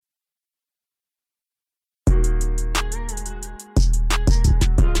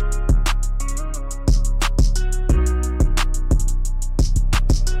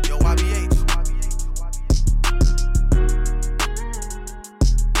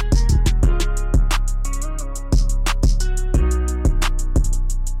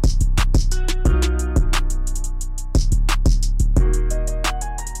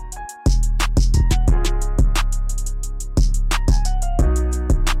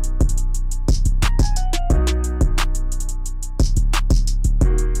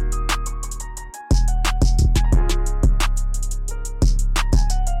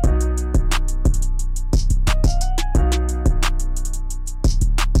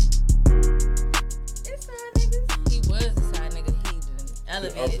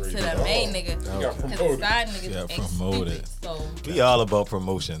elevated to the main nigga. Got Because the promoted. side niggas Got ain't promoted. stupid. So, We all about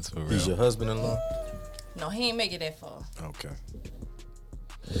promotions for real. He's your husband-in-law? no, he ain't make it that far. Okay.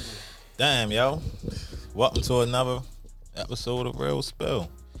 Damn, yo. Welcome to another episode of Real Spill.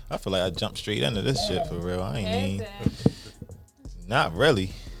 I feel like I jumped straight into this shit for real. I ain't even. Not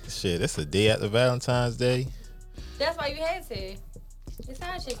really. Shit, it's a day after Valentine's Day. That's why you had to. It's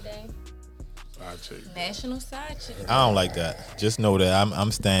side chick day. Side chick. National side chick. I don't like that. Just know that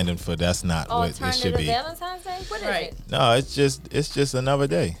I'm standing for that's not what it should Alternative be. Valentine's Day? What is Right. it? No, it's just another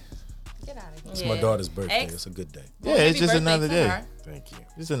day. Get out of here. It's my daughter's birthday. Ex- It's a good day. Yeah, it's just another to day. her. Thank you.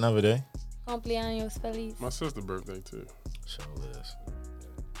 Just another day. Cumpleaños feliz. My sister's birthday too. Show is.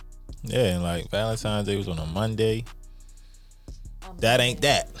 Yeah, and like Valentine's Day was on a Monday. That ain't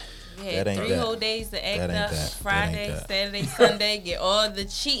that. You had That ain't 3 that. whole days to act That ain't up. that. That Friday, ain't that. Saturday, Sunday, get all the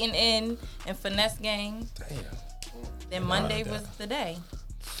cheating in and finesse game. Damn. Then Monday ain't was that. the day.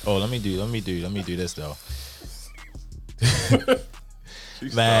 Oh, let me do this though.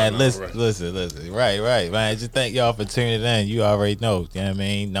 She's Man, starting out listen. Right, man. Just thank y'all for tuning in. You already know. You know what I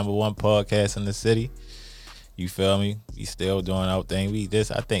mean? Number 1 podcast in the city. You feel me? We still doing our thing.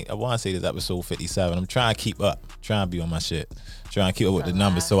 I want to say this episode 57. I'm trying to keep up. Trying to be on my shit. Trying to keep up with the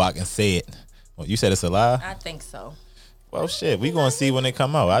numbers so I can say it. Well, you said it's a lie? I think so. Well, shit. We going to see when it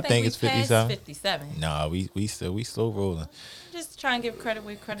come out. I think we it's passed 57. 57. Nah, we still rolling. Just try and give credit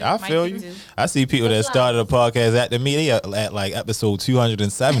where credit I might feel be you. due. I see people that started a podcast after me. They at like episode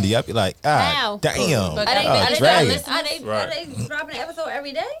 270. I be like, Wow. damn. But Are they, Oh, are, they, dragon. are they dropping an episode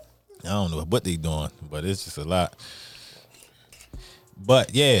every day? I don't know what they doing, but it's just a lot.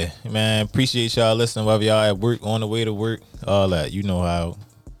 But yeah, man, appreciate y'all listening. Whether y'all at work, on the way to work, all that. You know how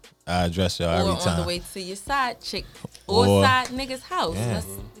I address y'all Or every on time. the way to your side chick or Or- side nigga's house. Yeah. Let's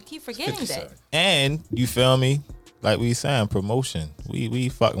keep forgetting that. And you feel me? Like we saying, promotion. We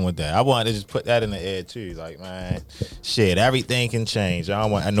fucking with that. I wanted to just put that in the air too. Like, man, shit, everything can change. I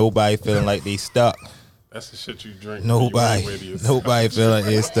don't want nobody feeling like they stuck. That's the shit you drink. Nobody feeling like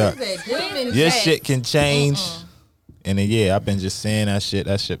they stuck. Your Your shit can change. And then, yeah, I've been just saying that shit.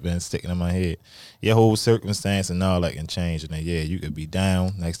 That shit been sticking in my head. Your whole circumstance and all that can change. And then, yeah, you could be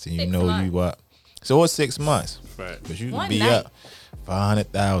down. Next thing you 6 know, months. you what? So it's 6 months. Fact. But you can One be night. up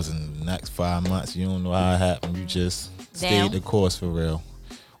 500,000 next 5 months. You don't know how it happened. You just Down. stayed the course for real.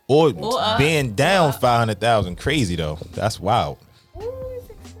 Or up. being down 500,000. Crazy, though. That's wild.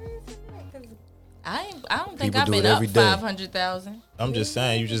 I don't think People I've do been it up every day. 500,000. I'm just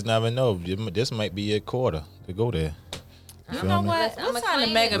saying, you just never know. This might be a quarter to go there. You know what? Listen, What I'ma time the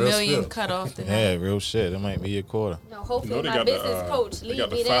claim Mega it. Real Million spill. cut off tonight? Yeah, real shit. It might be a quarter. No, You hopefully know they my got business coach they lead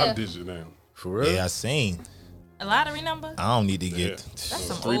got me the there. 5-digit now. For real? Yeah, I seen. A lottery number? I don't need to get. That's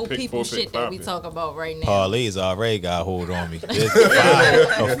some 3 old pick, people 4 pick, shit that we 5 pick. talk about right now. Parlays already got a hold on me. It's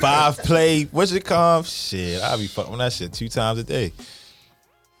a 5-play. What's it called? Shit, I be fucking with that shit 2 times a day.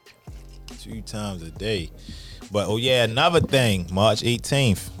 2 times a day. But oh yeah, another thing, March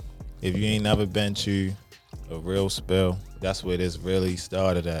 18th. If you ain't never been to a Real Spill, that's where this really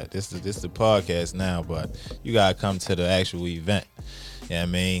started at. This the podcast now, but you gotta come to the actual event. You know what I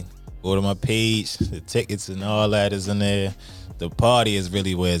mean? Go to my page, the tickets and all that is in there. The party is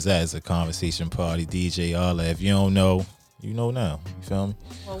really where it's at. It's a conversation party, DJ, all that. If you don't know, you know now. You feel me?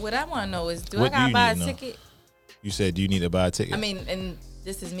 Well, what I want to know is, do What I gotta you buy a need to know? ticket? You said you need to buy a ticket. I mean, and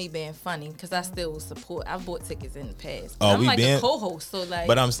this is me being funny because I still support. I've bought tickets in the past. Oh, I'm we like been- the co-host, so like,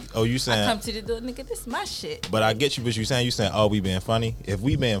 but you I saying, come to the door, nigga. This is my shit. but I get you. But you saying, oh, we being funny. If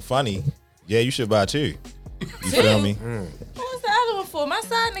we being funny, yeah, you should buy 2. You feel me? What's the other one for? My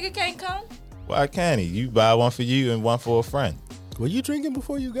side nigga can't come. Why can't he? You buy one for you and one for a friend. Were you drinking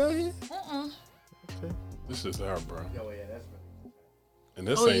before you got here? This is her, bro. And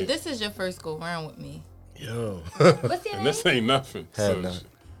this Oh, ain't this is your first go round with me. Yo. What's your and name? this ain't nothing. Had So not.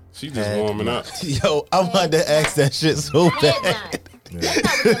 she just Had warming not. up. Yo, I wanted to ask that shit so Head bad. nod. That's not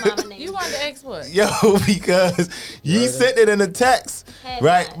what your mama name. You wanted to ask what? Yo, because you sent it in the text, Head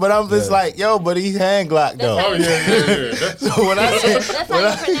right? nod. But I'm just Yeah. like, yo, but he hand glock though. Oh yeah. That's, So when I said, That's how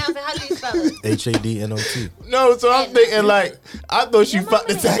you pronounce it. How do you spell it? HADNOT. no, so I'm thinking like, I thought she Your fucked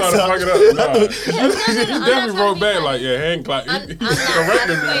the mama text trying to up. fuck it up. Nah. No, You I'm definitely not wrote trying back to be like, yeah, hand clap. I'm He not.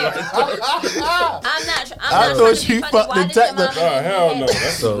 corrected me. I Like, I'm not. I I'm thought not trying to you be funny. fucked Why the did your text mama up. oh name hell Head no. Nod?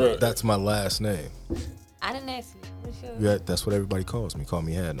 That's So real. that's my last name. I didn't ask you. What's your, Yeah, that's what everybody calls me. Call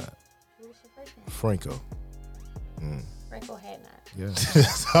me Had Not. what's your first name? Franco. Franco Head Nod. Yeah.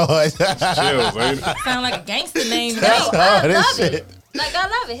 That's hard. Chills, ain't it? Sound like a gangster name. That's though. hard I as love shit. it. Like I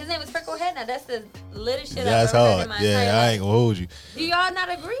love it. His name is Franco Head Nod. That's the littest shit That's I've ever heard hard. in my Yeah, entire I life. ain't gonna hold you. Do y'all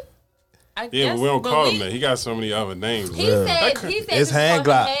not agree? I Yeah, guess, but we don't call him we- that. He got so many other names. He Yeah. said It's just hand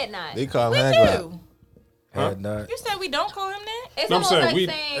call him glop. head nod. They call him We hand glop. do. Had not. You said we don't call him that? It's No, I'm almost saying like we.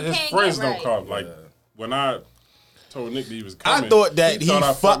 saying His can't friends get don't right. call him. Like when I told Nick that he was I coming, thought that he thought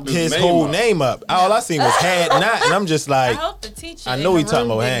I fucked his name whole up. name up. All I seen was had not, and I'm just I like, hope the teacher. I know in he the talking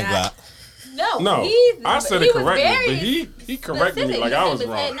room about did hand not- glop. No, I said it correctly, but he corrected me like I was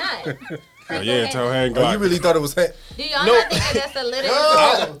wrong. Yeah, tell hand Oh, Glock. you really thought it was head? Do y'all No. not think that that's a little?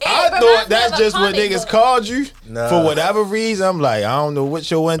 I thought that's just what niggas called you. Nah. For whatever reason, I'm like, I don't know what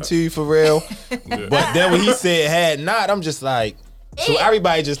you went to for real. But then when he said had not, I'm just like, so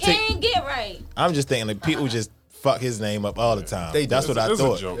everybody just take. Can't get right. I'm just thinking like people just fuck his name up all the time. They do. That's what I It's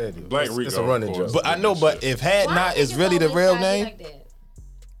thought. a joke. Yeah, dude. Black It's- Rico, it's a running of course, joke. But I know, did but that if had Why not do is niggas really the always real try to be name, like that?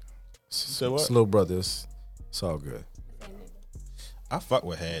 so what? Slow brothers. It's all good. I fuck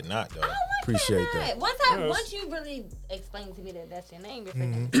with had not though. I don't like Appreciate that. that. Once you really explain to me that that's your name, you're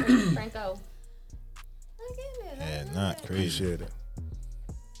Mm-hmm. freaking Franco. I get it. Had not crazy. Appreciate it.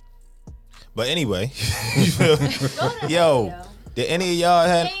 But anyway, Go to yo, hell. did any of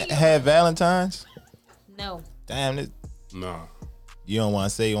y'all have Valentine's? No. Damn, Nah. you don't want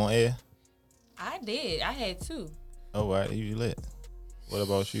to say on air? I did. I had two. Oh, right, you lit. What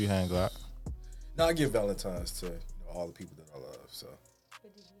about you, Hand Glock? No, I give Valentine's to all the people that I love. So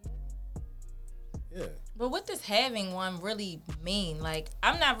yeah, But what does having one really mean? Like,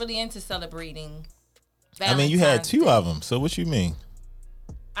 I'm not really into celebrating. I mean, you had Valentine's two Day. of them. So what you mean?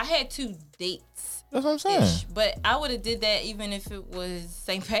 I had 2 dates. That's what I'm saying. But I would have did that even if it was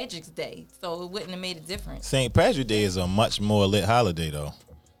St. Patrick's Day. So it wouldn't have made a difference. St. Patrick's Day is a much more lit holiday, though.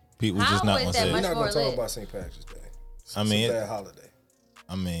 People How just not is gonna that say. we're much It. not more gonna talk lit. about St. Patrick's Day. I It's mean, a bad holiday.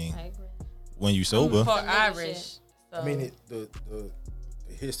 I mean, I agree. when you sober, For Some nigga Irish. shit. So. I mean, the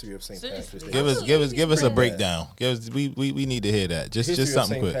history of St. Patrick's Seriously. Day. give us a Yeah. breakdown. We need to hear that. Just history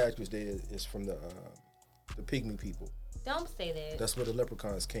something of St. quick. Patrick's Day is from the Pygmy people. Don't say that. That's where the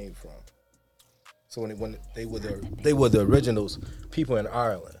leprechauns came from. So when they were the originals people in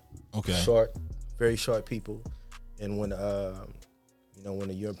Ireland. Okay. Short, very short people, and when when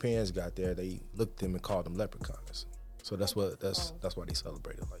the Europeans got there, they looked at them and called them leprechauns. So that's why they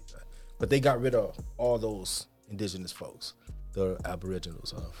celebrated like that. But they got rid of all those indigenous folks, the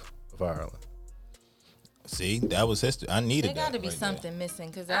Aboriginals of Ireland. See, that was history. I needed There that. got to be right there. something missing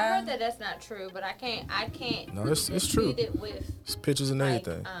because I heard that that's not true, but I can't. No, it's true. It with It's pictures and like,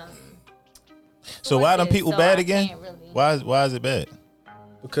 everything. So why them sources, people so bad I again? can't really- Why is it bad?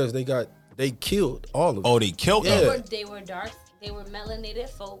 Because they killed all of them. Oh, they killed Yeah. them. They were dark. They were melanated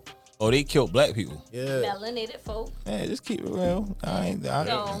folk. Oh, they killed black people. Yeah. Melanated folk. Yeah, just keep it real.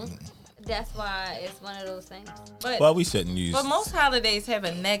 So that's why it's one of those things. But, Well, we shouldn't use. but most holidays have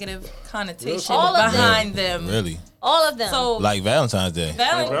a negative connotation All of them. behind them. Really, All of them. So, like Valentine's Day.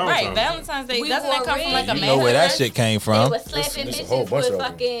 right, Valentine's Day. We Doesn't wore that come from like a red. You know where that manifest? shit came they from? were slapping It's a whole bitches bunch with of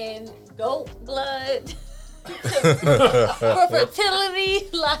them. fucking goat blood. For fertility,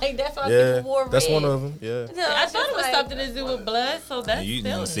 like that's why Yeah, people wore that's red. one of them. Yeah. So I it's thought it just was like- something to do with blood, so that's You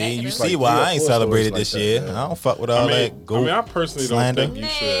still know, see, negative. you Like see three why or I ain't four celebrated stories this like year. that, yeah. I don't fuck with all that I goat. mean, I personally slander. don't think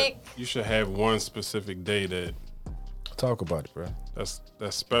Nick. you should have one specific day Talk about it, bro. that's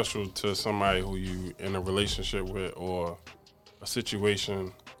special to somebody who you in a relationship with or a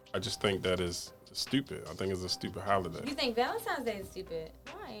situation. I just think that is stupid. I think it's a stupid holiday You think Valentine's Day is stupid?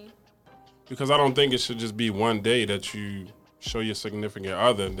 Why? because I don't think it should just be one day that you show your significant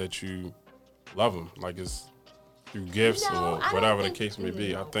other that you love them, like it's through gifts No, or I don't whatever the think- case may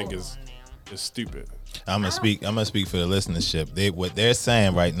be. I think it's stupid. I'm gonna speak for the listenership. What they're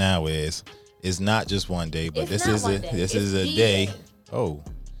saying right now is it's not just one day, but It's this not is one a day. this It's is a the day. day. Oh,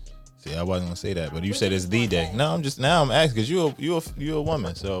 see, I wasn't gonna say that, but you Which said is it's the one day. day. No, I'm asking because you're a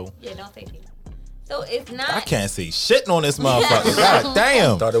woman, so Yeah, don't say that. So it's not. I can't say shit on this motherfucker. God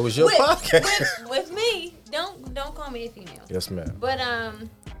damn. Thought it was your with, podcast. with me. Don't call me a female. Yes, ma'am. But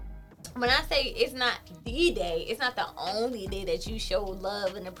when I say it's not the day, it's not the only day that you show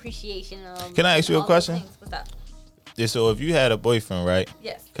love and appreciation of. Can I ask you a all those question? things. What's up? Yeah, so if you had a boyfriend, right?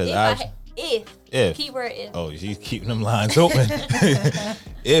 Yes. 'Cause If keyword if. Oh, she's keeping them lines open.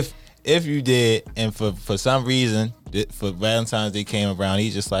 if you did, and for some reason, for Valentine's Day came around,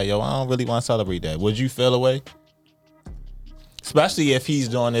 he's just like, yo, I don't really want to celebrate that. Would you feel away? Especially if he's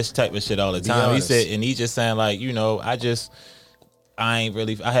doing this type of shit all the time. He honest. said, and he just saying like, I ain't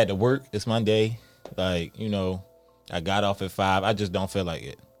really. I had to work. It's Monday. Like, I got off at 5. I just don't feel like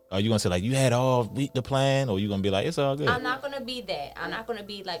it. Are you gonna say like you had all week to plan, or you gonna be like it's all good? I'm not gonna be that. I'm not gonna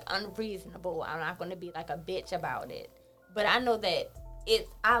be like unreasonable. I'm not gonna be like a bitch about it. But I know that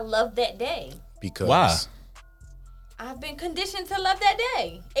I love that day. Because Why? I've been conditioned to love that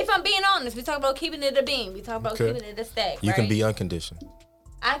day. If I'm being honest, we talk about keeping it a beam. We talk about Okay. keeping it a stack. You can right? be unconditioned.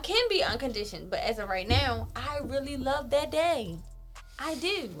 I can be unconditioned, but as of right now, I really love that day. I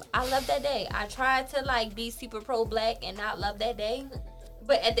do. I love that day. I try to like be super pro black and not love that day.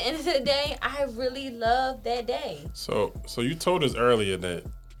 But at the end of the day, I really love that day. So you told us earlier that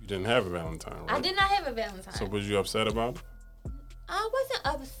you didn't have a Valentine, right? I did not have a Valentine. So was you upset about it? I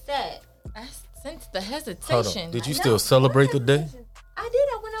wasn't upset. I sense the Hold hesitation. on. Did you No, still celebrate the what day? hesitation? I did.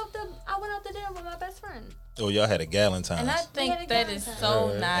 I went out to dinner with my best friend. Oh, y'all had a Galentine's. And I We think had a that is Galentine's. so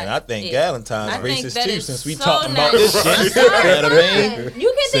not. And I think it. Galentine's I think racist that too, is since we so talking about not this it. shit. You know what I mean?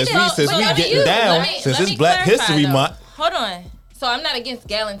 You can Since think that. since but we let me- getting down, let me- since let it's me Black clarify, History though. Month. Hold on. So I'm not against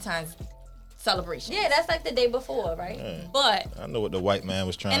Galentine's celebration. Yeah, that's like the day before, right? But I know what the white man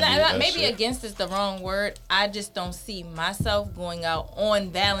was trying and to do. I, with that maybe shit. against is the wrong word. I just don't see myself going out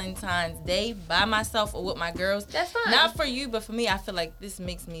on Valentine's Day by myself or with my girls. That's fine. Not for you, but for me, I feel like this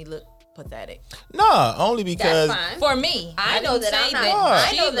makes me look pathetic. Nah, only because That's fine. For me, I know didn't that say I'm not. I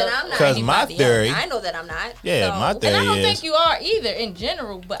she know that looked I'm not. because my anybody theory, I know that I'm not. Yeah, So, my And I theory don't is think you are either in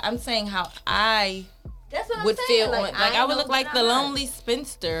general, but I'm saying how I That's what I'm would saying. feel like I would know look like that the I'm not. lonely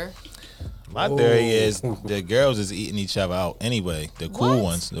spinster. my theory is the girls is eating each other out anyway. The cool What?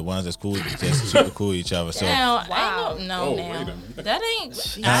 ones, the ones that's cool, that's super cool with each other. So Now, Wow. I don't know Oh, now. wait a minute. That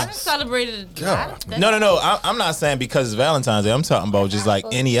ain't. I done celebrated. God. no. I'm not saying because it's Valentine's Day. I'm talking about just like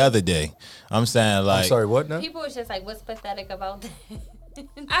any other day. I'm saying like I'm sorry, what now? People was just like, "What's pathetic about that?"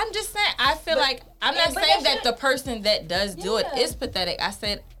 I'm just saying. I feel like I'm not but saying that's that the person that does do it Yeah. is pathetic. I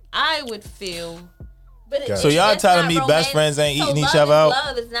said I would feel. But So it's y'all just telling not me best romantic. friends ain't So eating each love other is out?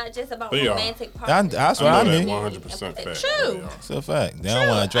 Love is not just about They are. romantic partners. That's what I I know mean. that 100% fact. True. It's a fact. They don't True.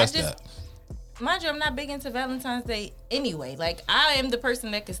 want to address I just- that. Mind you, I'm not big into Valentine's Day anyway. Like I am the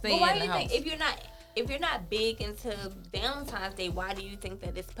person that can stay But why in do the you house. think if you're not big into Valentine's Day, why do you think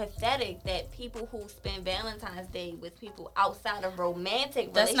that it's pathetic that people who spend Valentine's Day with people outside of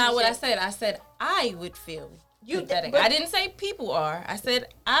romantic That's not what I relationships- said. I said I would feel You- pathetic. but- I didn't say people are. I said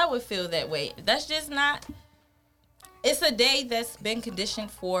I would feel that way. That's just not. It's a day that's been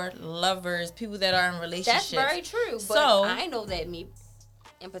conditioned for lovers, people that are in relationships. That's very true. But So- I know that me,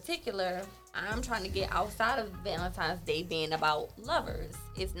 in particular, I'm trying to get outside of Valentine's Day being about lovers.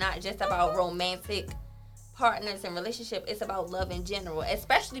 It's not just about romantic partners and relationship. It's about love in general,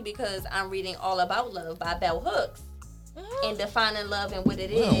 especially because I'm reading All About Love by Bell Hooks and defining love and what it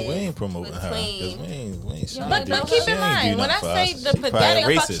is. No, we ain't promoting her. 'Cause we ain't But saying keep that. in She ain't mind, do when I nothing for say us. the She probably pathetic-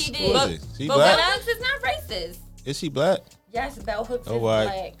 fuck racist. she Who did. is it? She But black? when Bell Hooks is not racist. Is she black? Yes, Bell Hooks Oh, is why?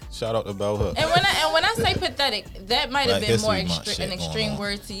 black. Shout out to Bell Hook. And when I say pathetic, that might have Black been more History Month an shit going extreme on.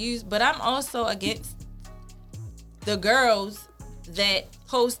 word to use. But I'm also against the girls that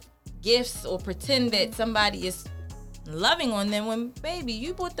post gifts or pretend that somebody is loving on them when baby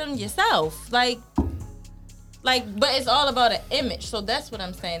you bought them yourself. Like, but it's all about an image. So that's what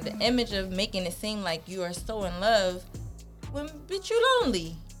I'm saying. The image of making it seem like you are so in love when bitch you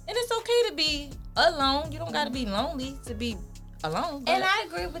lonely. And it's okay to be alone. You don't gotta be lonely to be alone. And but- I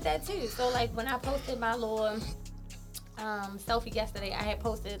agree with that too. So like when I posted my little selfie yesterday, I had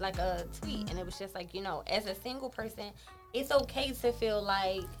posted like a tweet and it was just like, as a single person, it's okay to feel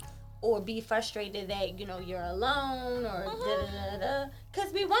like or be frustrated that, you're alone or da-da-da-da.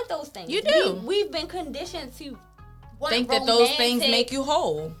 Because we want those things. You do. We've been conditioned to want think that those things romantic- make you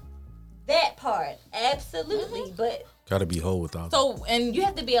whole. That part. Absolutely. But Gotta be whole without. So and you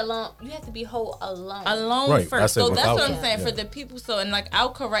have to be alone. You have to be whole alone. alone Right, I first. said So that's what without. I'm saying Yeah. for the people. So and like I'll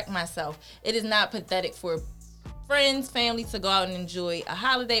correct myself. It is not pathetic for friends, family to go out and enjoy a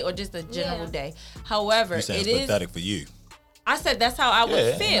holiday or just a general Yeah. day. However, You saying it it's is. pathetic for you. I said that's how I would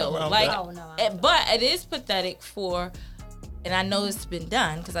Yeah, feel. nothing wrong with Like, that. Oh, no, but it is pathetic for. And I know it's been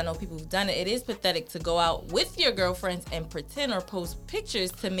done because I know people who've done it. It is pathetic to go out with your girlfriends and pretend or post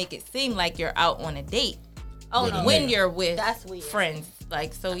pictures to make it seem like you're out on a date oh With no. a when nigga. you're with That's weird. friends.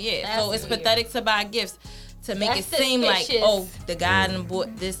 Like, so yeah. That's So it's weird. pathetic to buy gifts to make That's it seem like, suspicious. oh, the guy done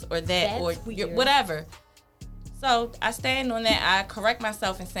bought this or that That's or weird. whatever. So I stand on that. I correct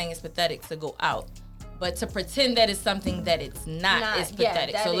myself in saying it's pathetic to go out. But to pretend that it's something that it's not is yeah,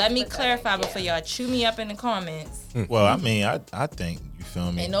 pathetic. that So is let me pathetic, clarify yeah. before y'all chew me up in the comments. Well, I mean, I think you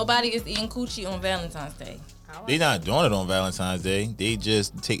feel me. And nobody is eating coochie on Valentine's Day. They not doing it on Valentine's Day. They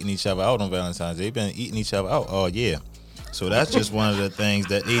just taking each other out on Valentine's Day. They been eating each other out all year. So that's just one of the things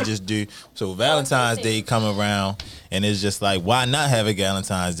that they just do. So Valentine's Day come around and it's just like, why not have a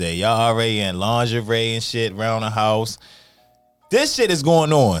Valentine's Day? Y'all already in lingerie and shit around the house. This shit is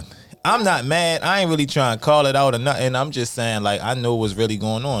going on. I'm not mad. I ain't really trying to call it out or nothing. I'm just saying, like, I know what's really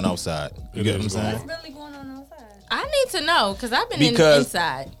going on outside. You It get what I'm is going saying? on. What's really going on outside? I need to know because I've been Because-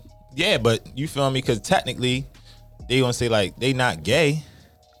 inside. Yeah, but you feel me? Because technically, they gonna say like they not gay.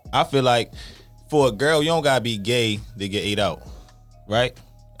 I feel like for a girl, you don't gotta be gay to get ate out, right?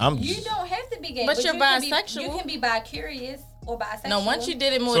 You don't have to be gay, But you're you can be- bisexual. you can be bi-curious or bisexual. No, once you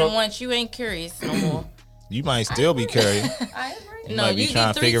did it more So- than once, you ain't curious no more. You might still be curious. I agree. You No, might be you trying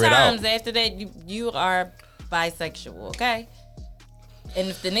get to 3 figure it out. times after that, you are bisexual, okay? And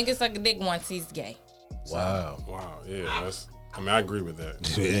if the nigga suck a dick once, he's gay. Wow. Wow, yeah, I agree with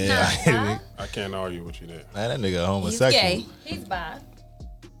that. Yeah, I can't argue with you there. man, that nigga a He's homosexual. gay. He's bi.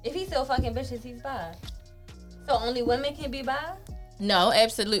 If he's still fucking bitches, he's bi. So only women can be bi? No,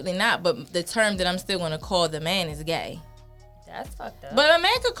 absolutely not. But the term that I'm still going to call the man is gay. That's fucked up. But a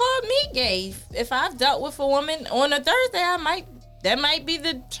man could call me gay. If I've dealt with a woman on a Thursday, that might be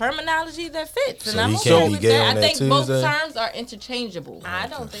the terminology that fits. And So I'm he okay can't be with gay that. on I that think both Tuesday? terms are interchangeable. I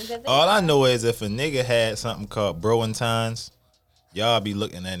don't think that. All I know is if a nigga had something called Broentines, y'all be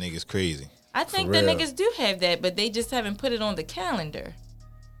looking at niggas crazy. I think For that real. niggas do have that, but they just haven't put it on the calendar.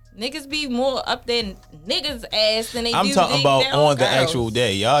 Niggas be more up there niggas ass than they I'm do talking they- about their own on the girls. actual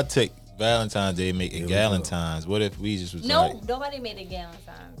day. Y'all take Valentine's Day, make it Here we go. Galentine's. What if we just was No, like, nobody made a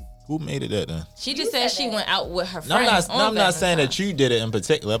Galentine's. who made it that then? She You just said said she that. went out with her No, I'm friends. not. No, I'm not saying that you did it in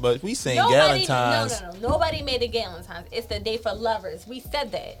particular, but we saying Galentine's. No. Nobody made a Galentine's. It's the day for lovers. We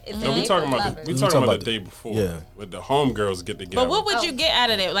said that. It's the No, day we talking for about lovers. we We talking talking about about the day before. yeah. With the homegirls get together. But what would you Oh. get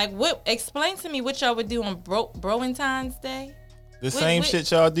out of that? Like, what? Explain to me what y'all would do on Broentine's Day. The same wait.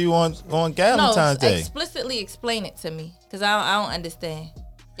 shit y'all do on No, Galentine's Day. explicitly explain it to me, cause I don't understand.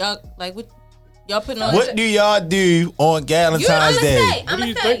 Y'all like what? Y'all putting on? What do y'all do on Galentine's Day? What do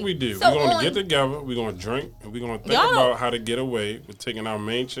you think we do? We're gonna get together, we're gonna drink, and we're gonna think Y'all about don't- how to get away with taking our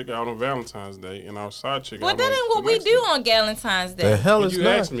main chick out on Valentine's Day and our side chick Well, out that on ain't what the we next do day. on Galentine's Day. The hell But is you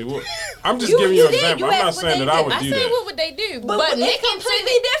not. asked me what? I'm just You- giving you you an did. example. You I'm not asked what saying they that I do. would I do said that. what would they do, But but it's Nick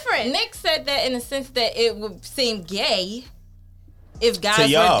completely different. Nick said that in the sense that it would seem gay if guys To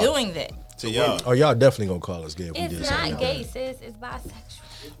y'all. were doing that. To y'all. Oh, y'all definitely gonna call us gay if we It's did something not like gay, that. sis. It's bisexual.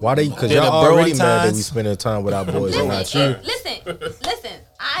 Why they? Because Did y'all the already mad that we Broentines- spending time with our boys and not you. Listen.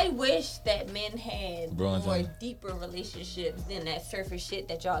 I wish that men had Broentine. more deeper relationships than that surface shit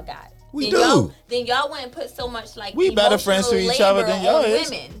that y'all got. We then Y'all, do. then y'all wouldn't put so much like We better friends to emotional each other labor than y'all on is.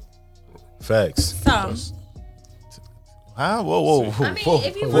 women. Facts. Some. Huh? Whoa. I mean,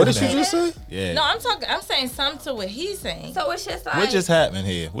 if you What did wanna you just say say? Yeah. No, I'm saying some to what he's saying. So it's just like What just happened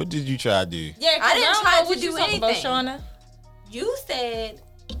here? What did you try to do? Yeah, 'cause I didn't don't try know to what do you talking about, anything. Shauna. you said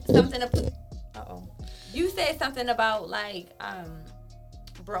something. You said something about like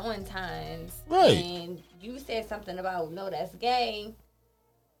Broentines, Right. And you said something about no, that's gay.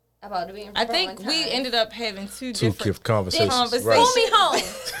 About it being. I think we Broentines. ended up having two Two different gift conversations. conversations. Right. Pull me home.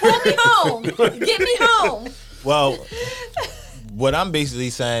 Pull me home. Get me home. Well, what I'm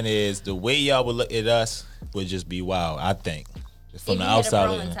basically saying is the way y'all would look at us would just be wild, I think. From If the you had a outside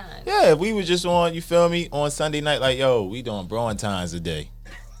Broentine. looking. Yeah, if we was just on, you feel me, on Sunday night, like, yo, we doing Broentines today.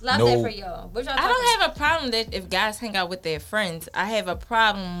 Love No. that for y'all. What y'all I talking don't have a problem that if guys hang out with their friends. I have a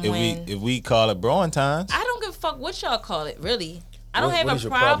problem when If we call it Broentines, I don't give a fuck what y'all call it, really. I don't What is have a your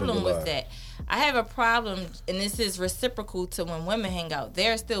problem, problem with Eli? that. I have a problem, and this is reciprocal to when women hang out.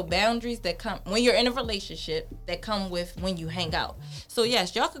 There are still boundaries that come when you're in a relationship that come with when you hang out. So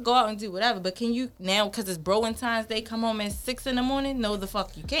yes, y'all could go out and do whatever, but can you now, because it's Broentines Day, come home at 6 a.m? No, the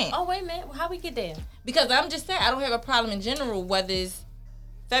fuck you can't. Oh wait a minute. How we get there? Because I'm just saying, I don't have a problem in general whether it's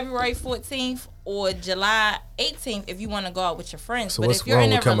February 14th or July 18th if you want to go out with your friends. So but what's if you're wrong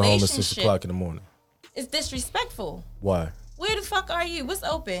in a with coming home at relationship, 6 o'clock in the morning? it's disrespectful. Why? Where the fuck are you? What's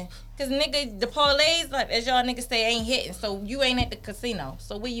open? Cause nigga, the parlays, like as y'all niggas say, ain't hitting. So you ain't at the casino.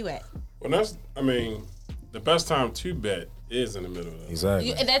 So where you at? Well, the best time to bet is in the middle of the Exactly.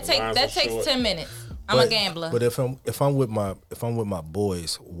 You, and that lines are takes short. 10 minutes. I'm a gambler. But if I'm with my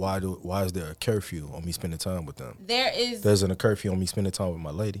boys, why is there a curfew on me spending time with them? There's a curfew on me spending time with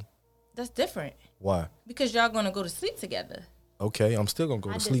my lady. That's different Why? because y'all gonna go to sleep together. Okay, I'm still gonna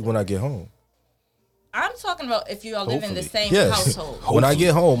go to sleep when I get home. I'm talking about if you all live in the Hopefully. same Yes. household. When I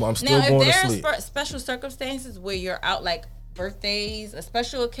get home, I'm still Now, going to if sleep. there are special circumstances where you're out, like birthdays, a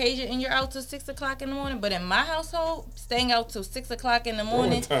special occasion, and you're out till 6 o'clock in the morning, but in my household, staying out till 6 o'clock in the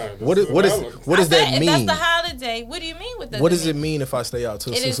morning. What does I said, that if mean? that's the holiday, what do you mean with that? What does it mean if I stay out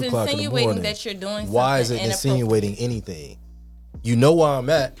till It 6 is o'clock in the insinuating morning? that you're doing Why is it something insinuating anything? You know where I'm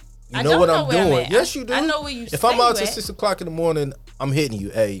at. You I know don't what know I'm where I'm doing. at. Yes, you do. I know where you If say I'm out you till at. 6 o'clock in the morning, I'm hitting you.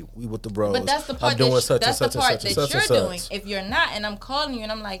 Hey, we with the bros. But that's the part I'm doing that such and that's the such and part such and that such you're and doing. such. If you're not, and I'm calling you,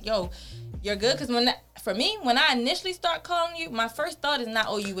 and I'm like, yo, you're good, because for me, when I initially start calling you, my first thought is not,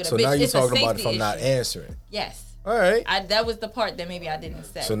 oh, you with a So bitch. now you're It's a talking about if safety I'm not issue. answering. Yes. All right. That was the part that maybe I didn't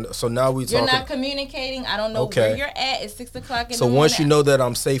say. So now we You're talking. not communicating. I don't know Okay. where you're at. It's 6 o'clock in the So morning. once you know that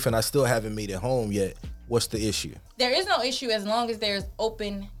I'm safe and I still haven't made it home yet, what's the issue? There is no issue as long as there's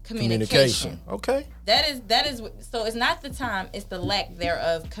open communication. Okay. That is. So it's not the time. It's the lack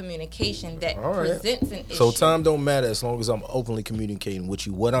thereof communication that All right. presents an issue. So time don't matter as long as I'm openly communicating with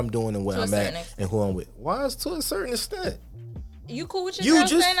you what I'm doing and where To a I'm certain at extent. and who I'm with. Why is to a certain extent? You cool with your You girl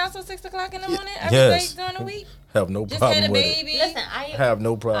just- staying out till 6 o'clock in the morning every Yes. day during the week? Have no Just problem had a with baby. Listen, I Have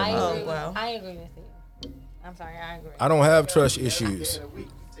no problem I with agree. Oh, wow. I agree with you. I'm sorry, I agree. I don't have trust issues.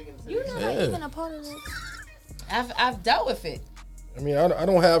 You're not Yeah. even a part of this. I've dealt with it. I mean, I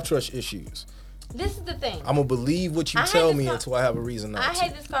don't have trust issues. This is the thing. I'm gonna believe what you I had tell this me con- until I have a reason I not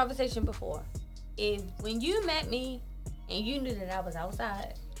had to. this conversation before. Is when you met me and you knew that I was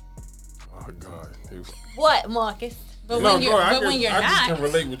outside. Oh God. What, Marcus? But No, when you're go ahead. but when you're I just not, can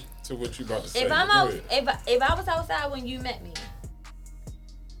relate to what you about to say. If I'm Go out, ahead. if I was outside when you met me,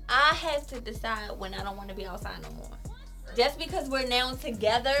 I have to decide when I don't want to be outside no more. Just because we're now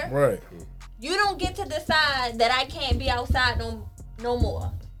together, Right. you don't get to decide that I can't be outside no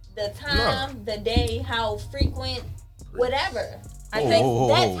more. The time, the day, how frequent, whatever. I Whoa, think whoa, whoa,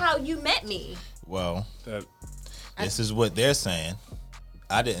 that's whoa. how you met me. Well, That this is what they're saying.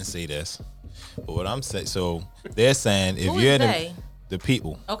 I didn't say this, but what I'm saying, so they're saying if Who you're is in they? the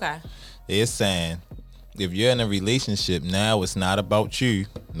people, okay. they're saying if you're in a relationship now, it's not about you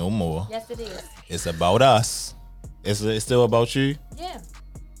no more. Yes, it is. It's about us. It's still about you. Yeah.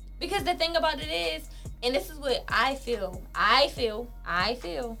 Because the thing about it is, and this is what I feel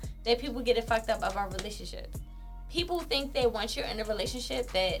that people get it fucked up about relationships. People think that once you're in a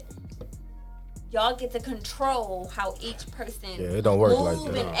relationship that y'all get to control how each person Yeah, it don't work like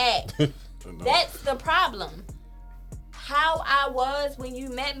move that. and act. That's the problem. How I was when you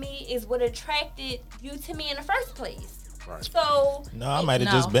met me is what attracted you to me in the first place. Right. So No, I might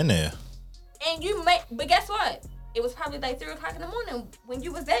have No. just been there. and you may, but guess what? It was probably like 3 o'clock in the morning when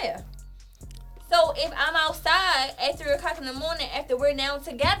you was there. So if I'm outside at 3 o'clock in the morning after we're now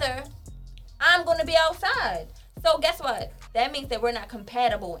together, I'm gonna be outside. So guess what? That means that we're not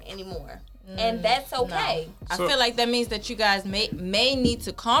compatible anymore, and that's okay. I So- feel like that means that you guys may need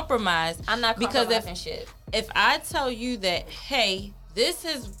to compromise. I'm not because compromising shit. if I tell you that, hey, this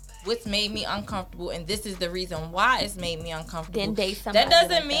is what's made me uncomfortable and this is the reason why it's made me uncomfortable, Then date somebody that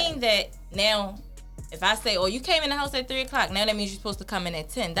doesn't like mean that now. If I say, oh, you came in the house at 3 o'clock, now that means you're supposed to come in at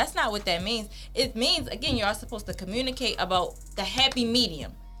 10. That's not what that means. It means, again, you're all supposed to communicate about the happy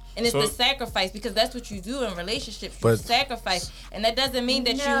medium. And it's So- the sacrifice, because that's what you do in relationships. You But- sacrifice. And that doesn't mean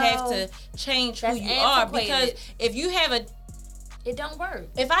that you have No. to change who That's you are. antiquated. Because if you have It don't work.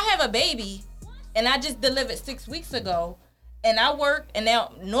 if I have a baby and I just delivered 6 weeks ago and I work and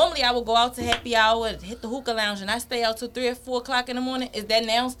now normally I would go out to happy hour, hit the hookah lounge, and I stay out till 3 or 4 o'clock in the morning, is that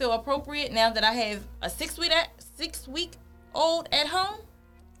now still appropriate now that I have a 6-week old at home?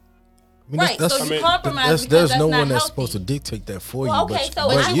 I mean, Right, so you compromise because there's that's no not one that's healthy. supposed to dictate that for Well, you. okay, but, so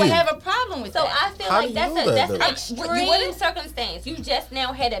but But you you. would have a problem with So that. I feel How like do you that's know a that, that's though? an You extreme wouldn't? circumstance. You just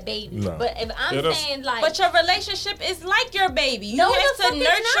now had a baby, No. but if I'm Yeah, that's- saying like, But your relationship is like your baby. You No, have the fuck to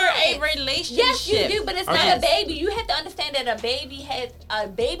it's nurture a not. relationship. yes, you do, but it's I not guess. a baby. You have to understand that a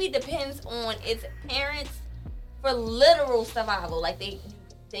baby depends on its parents for literal survival. Like they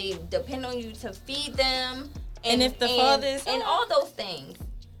depend on you to feed them, And if the father is and home. all those things.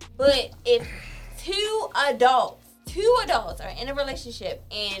 But if two adults are in a relationship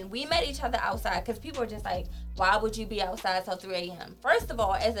and we met each other outside, because people are just like, why would you be outside till 3 a.m.? First of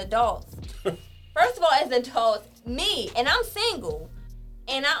all, as adults, me, and I'm single,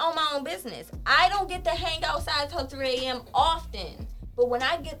 and I own my own business, I don't get to hang outside till 3 a.m. often. But when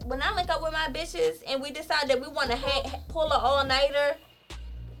I link up with my bitches and we decide that we want to pull an all-nighter,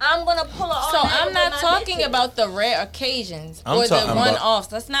 I'm gonna pull an all-nighter. So I'm with not my talking bitches. about the rare occasions I'm or the talking about- one-offs.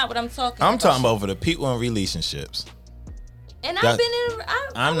 That's not what I'm talking about. I'm talking about for the people in relationships. And That- I've been in. I'm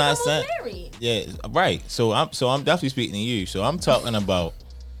I'm not almost saying- married. Yeah, right. So I'm definitely speaking to you. So I'm talking about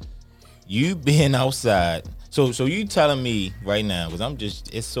you being outside. So you telling me right now, because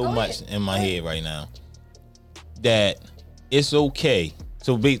it's so Go much ahead. in my Go ahead. head right now that it's okay.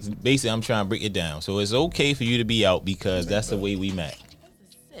 So basically, I'm trying to break it down. So it's okay for you to be out because that's the way we met.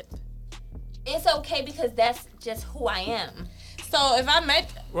 Sip. It's okay because that's just who I am. So if I met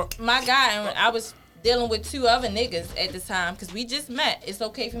Well- my guy and I was dealing with 2 other niggas at the time, because we just met, it's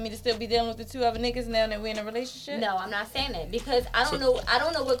okay for me to still be dealing with the 2 other niggas now that we're in a relationship? No, I'm not saying that because I don't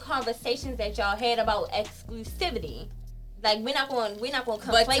know what conversations that y'all had about exclusivity. Like we're not going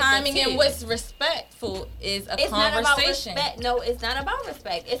conflate But timing the two. and what's respectful is a It's not about conversation. respect. No, it's not about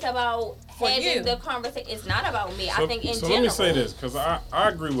respect. It's about For having you. the conversation. It's not about me. I think in so general. let me say this, because I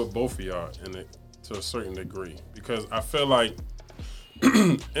agree with both of y'all to a certain degree. Because I feel like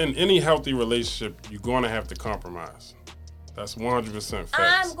in any healthy relationship, you're going to have to compromise. That's 100% facts.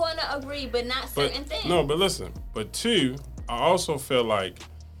 I'm going to agree, but not But certain things. no, but listen. But two, I also feel like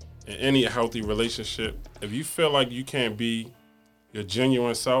in any healthy relationship, if you feel like you can't be your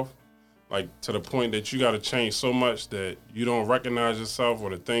genuine self, like to the point that you got to change so much that you don't recognize yourself or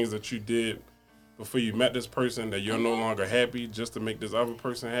the things that you did before you met this person, that you're no longer happy just to make this other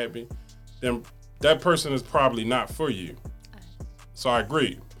person happy, then that person is probably not for you. So I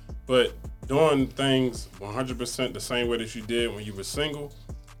agree. But doing things 100% the same way that you did when you were single,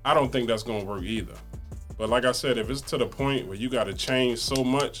 I don't think that's going to work either. But like I said, if it's to the point where you got to change so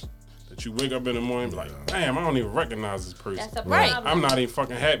much that you wake up in the morning and be like, damn, I don't even recognize this person. That's a Right. problem. I'm not even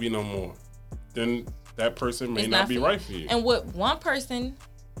fucking happy no more. Then that person may It's not be you. right for you. And what one person,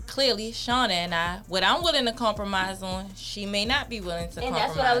 clearly, Shauna and I, what I'm willing to compromise on, she may not be willing to And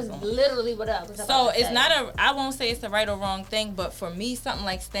compromise that's what I was on. literally what I was about So to it's say. not I won't say it's a right or wrong thing, but for me, something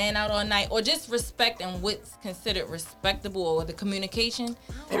like staying out all night or just respect and what's considered respectable or the communication.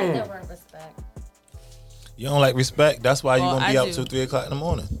 I don't like that word respect. You don't like respect? That's why you're Well, going to be I up do. till 3 o'clock in the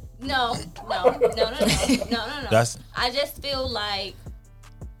morning. No. That's- I just feel like.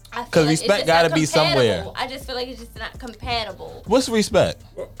 I 'Cause feel like respect it's just gotta not be somewhere. compatible. I just feel like it's just not compatible. What's respect?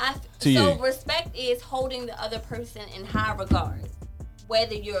 To you. So respect is holding the other person in high regard,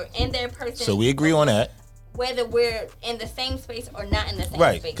 whether you're in their person. So we agree on that. Whether we're in the same space or not in the same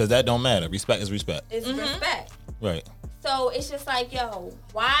Right, space. because that don't matter. Respect is respect. It's respect. Right. So it's just like, yo,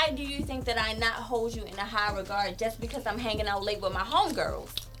 why do you think that I not hold you in a high regard just because I'm hanging out late with my homegirls?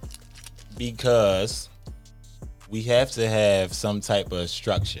 Because we have to have some type of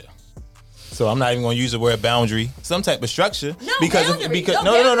structure. So I'm not even going to use the word boundary. Some type of structure. No, because boundary. because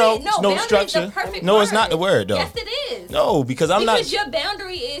No, boundary is the structure. perfect No, it's not word. the word though. Yes, it is. No, because I'm because not. your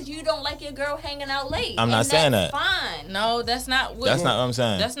boundary is you don't like your girl hanging out late. I'm not and saying that's that. Fine. No, that's not what. That's not what I'm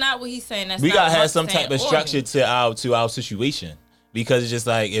saying. That's not what he's saying. That's We not gotta what have I'm some saying type of or structure me. to our situation. Because it's just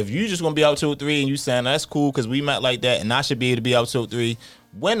like, if you just gonna be out till 3 and you saying that's cool because we met like that and I should be able to be out till 3,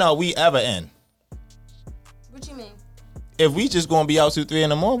 when are we ever in? What you mean? If we just gonna be out till 3 in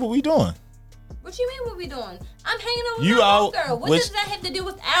the morning, what we doing? What you mean? What we doing? I'm hanging out with You my out, homegirl. What which- does that have to do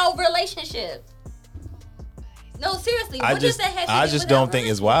with our relationship? No, seriously. I What just does that have to I do just with don't our think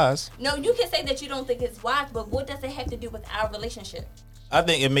it's relationship? wise. No, you can say that you don't think it's wise, but what does it have to do with our relationship? I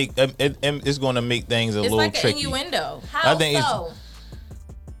think it's gonna make things a It's little like an tricky. innuendo. How I think it's- so?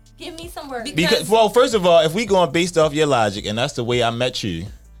 Give me some words. Because, well, first of all, if we going based off your logic and that's the way I met you,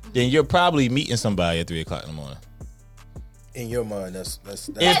 then you're probably meeting somebody at 3 o'clock in the morning. In your mind, that's That's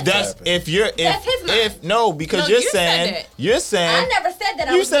his mind. No, because No, you're you said saying that. you're I saying never said that.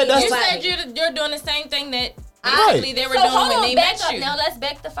 I You was said meeting that's- You nobody. said you're doing the same thing that Right. basically they were So doing hold when on, they back met up you. now. Let's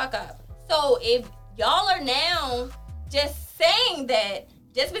back the fuck up. So if y'all are now just saying that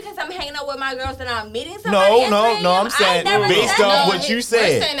just because I'm hanging out with my girls that I'm meeting somebody, No, at no, 3 no, a.m., I'm saying I never based said off that. what you We're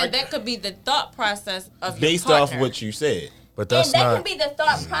said. saying that could be the thought process of based your off partner. what you said. But And that's that not. can be the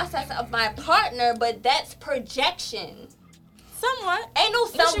thought process of my partner, but that's projection. Somewhat. Ain't no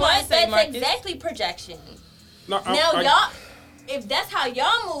What you somewhat. wanna say, That's Marcus? exactly projection. No, Now y'all, if that's how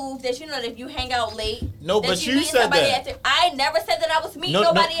y'all move, that you know that if you hang out late, No, that but you meet said somebody that. at I never said that I was meeting No,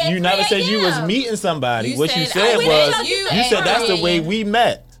 nobody at you 3 never said you was a.m. meeting somebody. You What you said, said I was met you you said at that's the 3 way a.m. we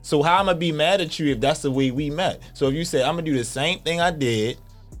met. So how I'm gonna be mad at you if that's the way we met? So if you say I'm gonna do the same thing I did,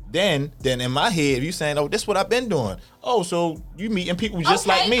 then in my head if you saying, oh, this is what I've been doing. Oh, so you meeting people just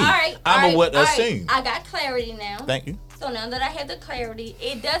Okay, like me. all right, I'm all a right. assume. I got clarity now. Thank you. So now that I have the clarity,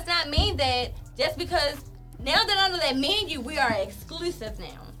 it does not mean that just because now that I know that me and you, we are exclusive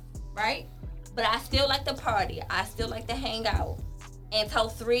now, right? But I still like to party. I still like to hang out until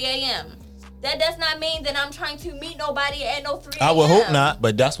 3 a.m. That does not mean that I'm trying to meet nobody at no 3 a.m. I would hope not,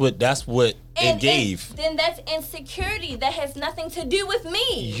 but that's what it gave. And then that's insecurity. That has nothing to do with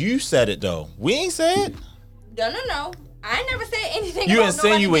me. You said it though. We ain't said. No. I never said anything You about nobody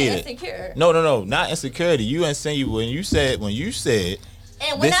being insinuated. insecure. No, not insecurity. You insinuated when you said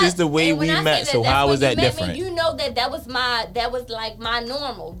And when this is the way and when we I say met. So that's how when is you that met me, different? you know that was like my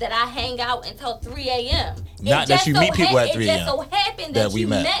normal. That I hang out until 3 a.m. It Not that just you so meet people at 3 It a.m. just so happened that that we you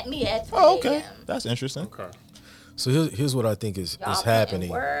met. met me at 3 Oh, okay. a.m. That's interesting. Okay. So here's what I think is Y'all putting happening.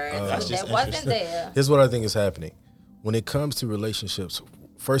 words That's that just wasn't interesting. there. Here's what I think is happening. When it comes to relationships,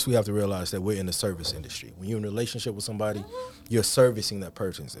 first we have to realize that we're in the service industry. When you're in a relationship with somebody, you're servicing that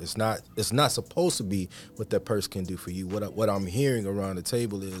person. It's not supposed to be what that person can do for you. What I'm hearing around the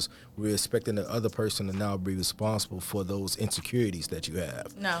table is we're expecting the other person to now be responsible for those insecurities that you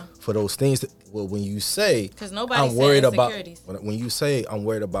have. No. For those things that, well, when you say, 'Cause nobody I'm said worried about, insecurities. when you say I'm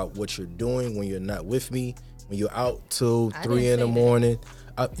worried about what you're doing when you're not with me, when you're out till I 3 didn't in the say that. morning,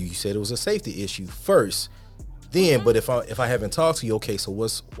 you said it was a safety issue first. Then, but if I haven't talked to you, okay, so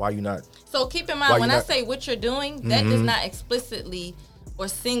why you not? So keep in Why mind, you when I not- say what you're doing, that does not explicitly or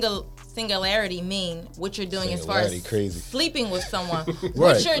singularity mean what you're doing as far as Singularity, crazy. sleeping with someone. Right.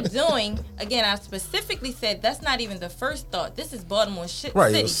 What you're doing, again, I specifically said that's not even the first thought. This is Baltimore shit. Right,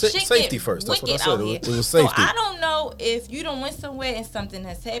 City. it was Shit safety get first. That's what I wicked said. out It was- here. it was safety. So I don't know if you don't went somewhere and something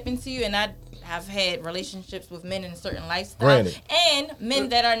has happened to you, and I have had relationships with men in a certain lifestyle Granted. and men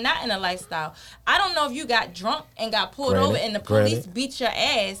that are not in a lifestyle. I don't know if you got drunk and got pulled Granted. over and the police Granted. beat your ass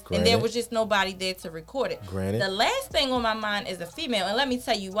and there Granted. was just nobody there to record it. Granted. The last thing on my mind is a female, and let me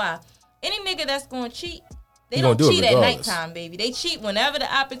tell you why. Any nigga that's gonna cheat, they He don't gonna do it cheat at regardless. nighttime, baby. They cheat whenever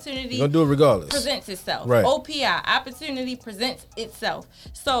the opportunity You're gonna do it regardless. presents itself. Right. OPI, opportunity presents itself.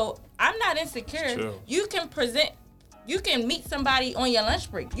 So I'm not insecure. Sure. You can meet somebody on your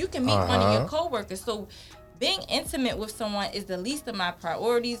lunch break. You can meet one of your Uh-huh. coworkers. So being intimate with someone is the least of my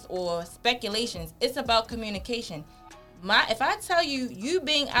priorities or speculations. It's about communication. If I tell you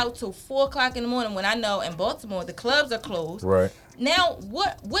being out till 4:00 in the morning when I know in Baltimore the clubs are closed. Right. Now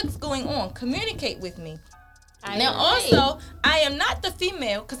what's going on? Communicate with me. I Now, agree. also, I am not the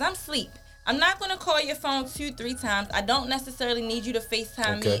female because I'm asleep. I'm not going to call your phone 2-3 times. I don't necessarily need you to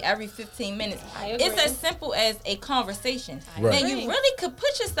FaceTime me Okay. every 15 minutes. I agree. It's as simple as a conversation. Right. Now, you really could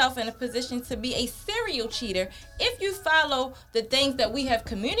put yourself in a position to be a serial cheater if you follow the things that we have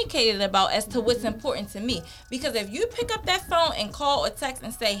communicated about as to what's important to me. Because if you pick up that phone and call or text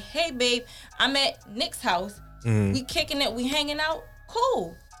and say, hey, babe, I'm at Nick's house. We kicking it. We hanging out.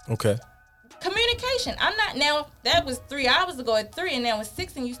 Cool. Okay. Communication. I'm not now. That was 3 hours ago at 3, and now it's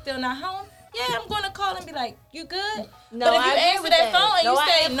 6, and you still not home. Yeah, I'm gonna call and be like, "You good?" No, but if I you agree answer with that that. phone and No, you I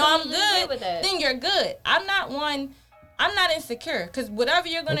say, "No, I'm absolutely agree good," with that. then you're good. I'm not insecure because whatever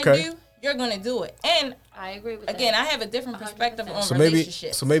you're gonna Okay. do, you're gonna do it. And I agree with again, that. I have a different perspective 100%. on So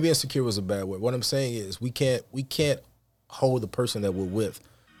relationships. maybe insecure was a bad word. What I'm saying is we can't hold the person that we're with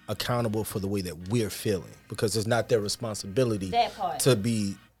accountable for the way that we're feeling because it's not their responsibility That part. to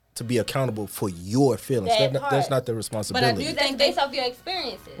be accountable for your feelings. That That's part. not their responsibility. do That's based off your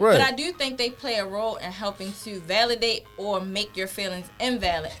experiences. Right. But I do think they play a role in helping to validate or make your feelings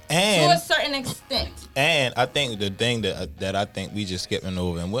invalid And- to a certain extent. And I think the thing that I think we just skipping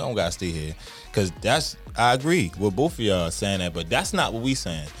over, and we don't gotta stay here, because I agree with both of y'all saying that, but that's not what we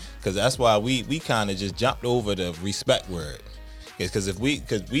saying, because that's why we kind of just jumped over the respect word, because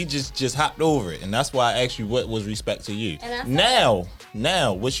we just hopped over it, and that's why I asked you what was respect to you. And I said-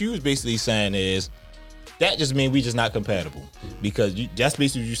 Now what you was basically saying is that just means we just not compatible, because that's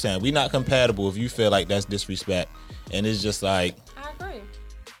basically what you saying. We not compatible if you feel like that's disrespect, and it's just like. I agree.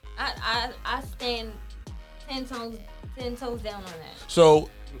 I stand 10 toes down on that. So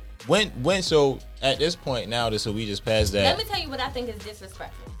so at this point now, so we just passed that. Let me tell you what I think is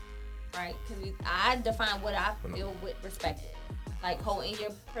disrespectful, right? Because I define what I feel with respect is. Like holding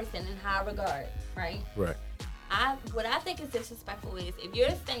your person in high regard, right? Right. What I think is disrespectful is if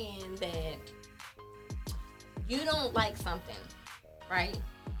you're saying that you don't like something, right?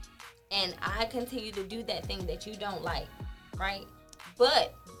 And I continue to do that thing that you don't like, right?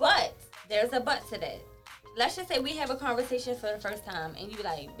 But there's a but to that. Let's just say we have a conversation for the first time and you be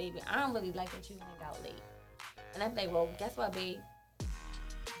like, baby, I don't really like that you hang out late. And I'm like, well, guess what, babe?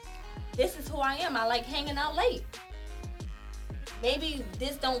 This is who I am. I like hanging out late. Maybe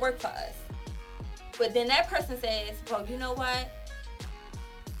this don't work for us. But then that person says, well, you know what?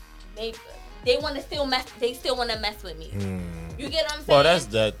 Maybe they want to still mess. They still want to mess with me. You get what I'm saying? Well, that's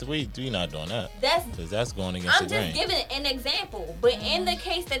that. We not doing that. That's. Because that's going against I'm the just grain. giving an example. But in the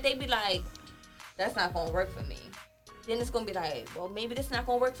case that they be like, that's not gonna work for me, then it's gonna be like, well, maybe this not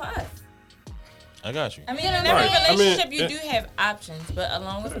gonna work for us. I got you. I mean, You know in what every I'm saying? I mean, relationship, you it- do have options, but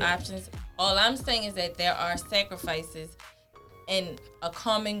along with options, all I'm saying is that there are sacrifices and a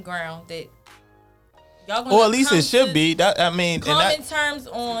common ground that y'all gonna Or at least come it should to be. That I mean, and common that, terms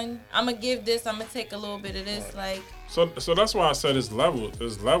on. I'm gonna give this. I'm gonna take a little bit of this. Like, So that's why I said there's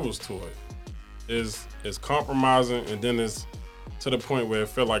levels to it. Is compromising, and then it's to the point where it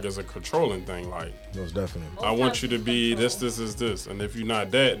feel like it's a controlling thing. Like Most definitely. I want you to be this is this, and if you're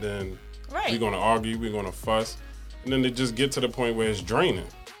not that, then right? we're gonna argue, we're gonna fuss, and then they just get to the point where it's draining.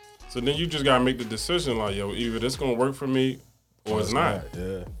 So then you just gotta make the decision like, yo, either this gonna work for me or it's not.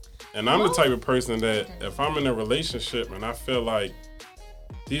 Yeah. And I'm the type of person that if I'm in a relationship and I feel like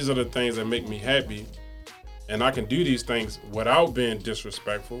these are the things that make me happy, and I can do these things without being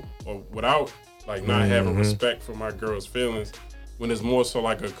disrespectful or without like not having respect for my girl's feelings, when it's more so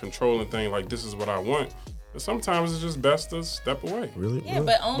like a controlling thing, like this is what I want. But sometimes it's just best to step away. Really? Yeah,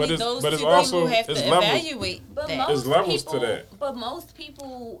 but only But it's- those but two it's people also- have to it's levels. evaluate But that. There's levels to that. But most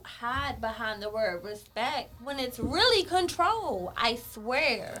people hide behind the word respect when it's really control. I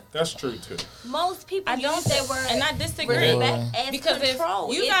swear. That's true too. Most people I don't use that word and I disagree. respect as Because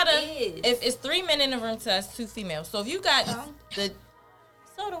control. if you It gotta, is. if it's 3 men in the room, so that's 2 females. So if you got so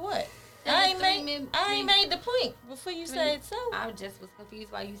to what? I ain't made the point before you said so. I just was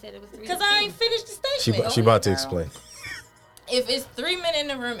confused why you said it was 3. Because I ain't finished the statement. She about to explain. If it's 3 men in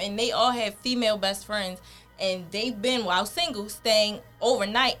the room and they all have female best friends and they've been, while single, staying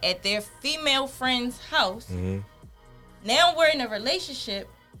overnight at their female friend's house, now we're in a relationship.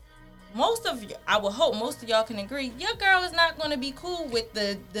 Most of you, I would hope most of y'all can agree, your girl is not going to be cool with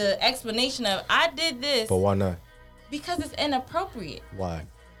the explanation of, I did this. But why not? Because it's inappropriate. Why?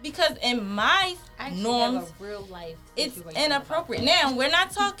 Because in my norms, have a real life it's situation inappropriate. about Now, we're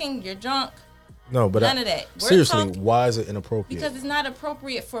not talking you're drunk. No, but None of that. We're Seriously, talking- why is it inappropriate? Because it's not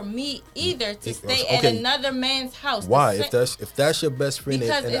appropriate for me either to It- stay okay. at another man's house. Why? The If that's your best friend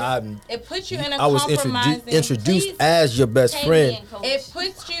because and it puts you in a I was compromising. introduced Please, as your best Tammy friend. and Coach. it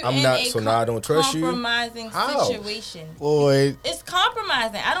puts you I'm in not- a so now I don't trust you? compromising How? situation. Boy, It's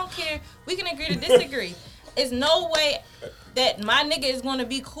compromising. I don't care. We can agree to disagree. It's no way that my nigga is going to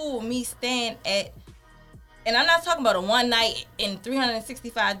be cool with me staying at. And I'm not talking about a one night in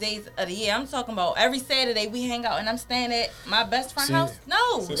 365 days of the year. I'm talking about every Saturday we hang out and I'm staying at my best friend's See- house.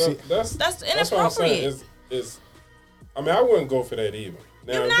 No, See, that's that's what I'm saying. inappropriate. Is I mean, I wouldn't go for that either.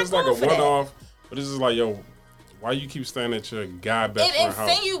 Now, You're if not it's like a going for that. one-off, but this is like, yo, why you keep staying at your guy best It friend house?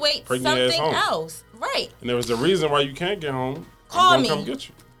 insinuates Bring your ass something home. else. Right. And there was a reason why you can't get home. Call I'm me. gonna come get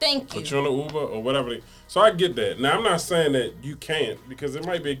you. Thank Put you. you on the Uber or whatever. So I get that. Now, I'm not saying that you can't, because it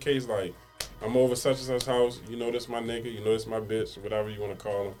might be a case like, I'm over such and such house. You know this my nigga. You know this my bitch. Whatever you want to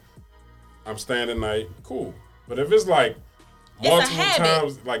call him. I'm staying the night. Cool. But if it's like It's a multiple habit.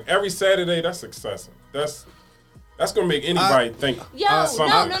 times, like every Saturday, that's excessive. That's gonna make anybody think. Yo,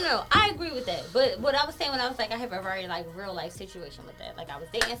 something. no. I agree with that. But what I was saying when I was like, I have a very like real life situation with that. Like I was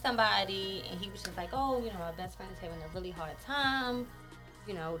dating somebody and he was just like, oh, you know, my best friend's having a really hard time.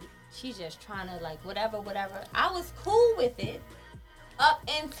 You know, she's just trying to like whatever. I was cool with it up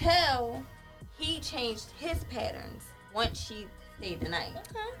until he changed his patterns once she stayed the night.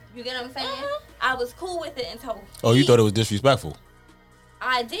 Okay. You get what I'm saying? Uh-huh. I was cool with it until oh, you he- thought it was disrespectful?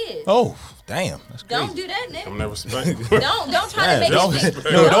 I did. Oh, damn, that's crazy. Don't do that, Nick. I'm never respectful. Don't try to Damn, make don't, it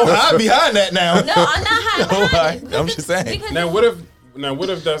fit. no, don't hide behind that now. No, I'm not hiding Don't behind it. hide. I'm just saying. Because Now what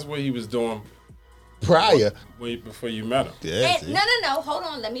if that's what he was doing Prior. before you met him? Yeah, and, no. Hold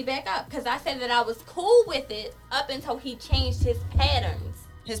on. Let me back up. Because I said that I was cool with it up until he changed his patterns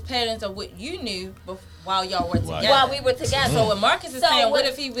His patterns of what you knew while y'all were together. while we were together. So what Marcus is So saying, what what-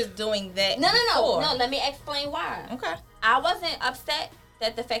 if he was doing that? No. before? No, let me explain why. Okay. I wasn't upset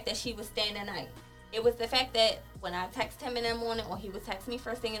that the fact that she was staying the night. It was the fact that when I text him in the morning or he would text me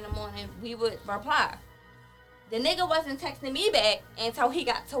first thing in the morning, we would reply. The nigga wasn't texting me back until he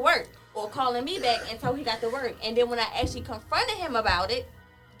got to work or calling me back until he got to work. And then when I actually confronted him about it,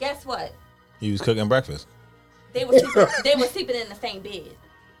 guess what? He was cooking breakfast. They were sleeping in the same bed.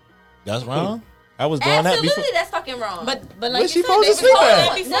 That's wrong. I was doing that before. Absolutely, that's fucking wrong. But like Where's you she said, supposed they to sleep was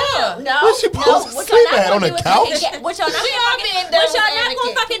at? doing that before. No. Where's she supposed to what sleep y'all not at? On gonna the do is couch? fucking- What y'all not We gonna all fucking- being what y'all devil's not gonna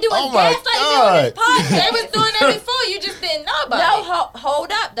advocate. fucking do is Oh my gaslight me on this God. podcast. They was doing that before. You just didn't know about No, it. hold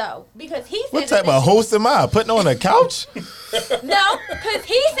up though, because he said What that type of the- host am I? Putting on a couch? No, because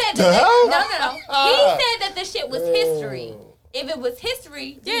he said The that. hell? No. He said that the shit was history. If it was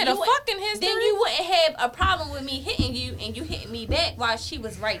history, then Yeah, the you would- fucking history. then you wouldn't have a problem with me hitting you and you hitting me back while she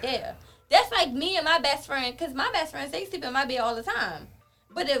was right there. That's like me and my best friend, because my best friends, they sleep in my bed all the time.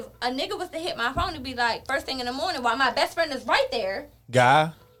 But if a nigga was to hit my phone, it'd be like first thing in the morning while my best friend is right there.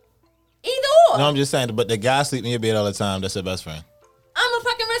 Guy? Either or. No, I'm just saying, but the guy sleep in your bed all the time. That's your best friend. I'ma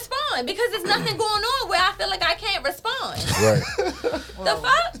fucking respond because there's nothing going on where I feel like I can't respond. Right. The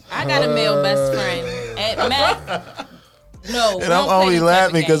fuck? I got a male best friend at Mac. No, And I'm only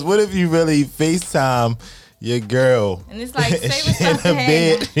laughing because what if you really FaceTime your girl? And it's like, say what's She up to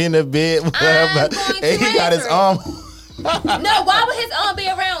him. in the bed with her, I'm going and to he got his answer it. arm. No, why would his arm be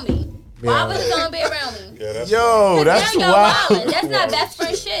around me? Why would his arm be around me? Yeah, that's Yo, that's Now y'all wildin'. wild. That's not best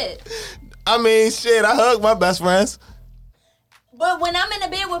friend shit. I mean, shit, I hug my best friends. But when I'm in the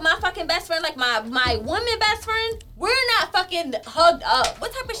bed with my fucking best friend, like my woman best friend, we're not fucking hugged up.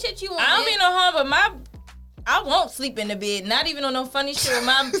 What type of shit you want? I don't mean no harm, but I won't sleep in the bed. Not even on no funny shit with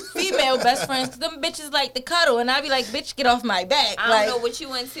my female best friends. Cause them bitches like to cuddle, and I be like, bitch, get off my back. I don't know what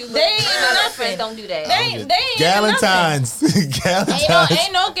you into, but they ain't my best nothing. friends don't do that. They ain't Galentine's.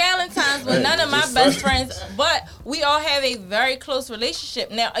 Ain't no Galentine's with none of my best friends, but we all have a very close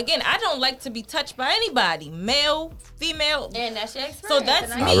relationship. Now, again, I don't like to be touched by anybody, male, female. And that's your experience. So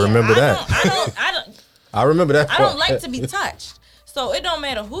that's me. I remember that. I remember that. I don't like to be touched. So it don't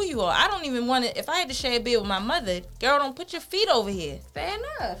matter who you are. I don't even want to. If I had to share a bed with my mother, girl, don't put your feet over here. Fair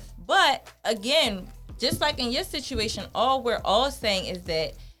enough. But again, just like in your situation, all we're all saying is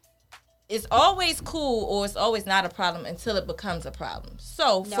that it's always cool or it's always not a problem until it becomes a problem.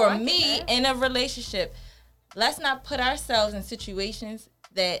 So No, for I get me that. in a relationship, let's not put ourselves in situations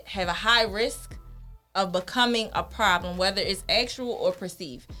that have a high risk of becoming a problem, whether it's actual or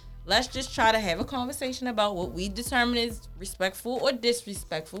perceived. Let's just try to have a conversation about what we determine is respectful or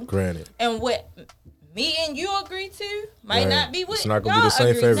disrespectful. Granted. And what me and you agree to might Right. not be what It's not gonna y'all be the same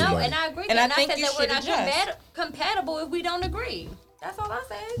agree for to. No, everybody. and I agree. And I I think said you that we're should not adjust. compatible if we don't agree. That's all I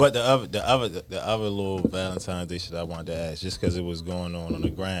said. But the other little Valentine's Day shit I wanted to ask, just because it was going on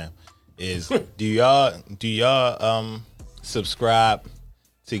the gram, is do y'all subscribe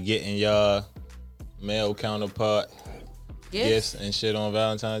to getting y'all male counterpart gifts and shit on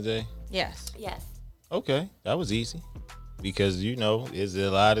Valentine's Day? Yes. Yes. Okay, that was easy because there's a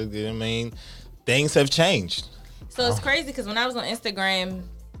lot of things have changed. So it's crazy because when I was on Instagram,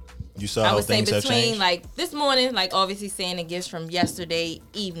 You saw I how would say things have between changed. like this morning, like obviously saying the gifts from yesterday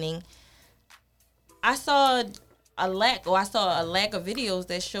evening, I saw a lack of videos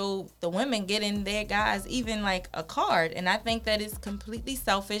that showed the women getting their guys even like a card, and I think that is completely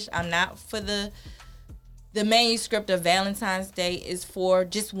selfish. I'm not for the manuscript of Valentine's Day is for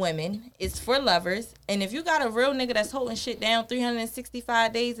just women. It's for lovers. And if you got a real nigga that's holding shit down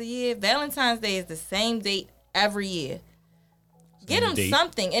 365 days a year, Valentine's Day is the same date every year. Get them date.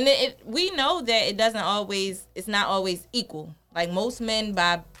 something. And we know that it's not always equal. Like most men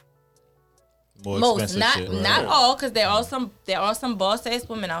buy More expensive shit. not all, because there are some boss ass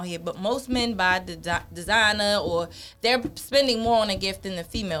women out here, but most men buy designer or they're spending more on a gift than the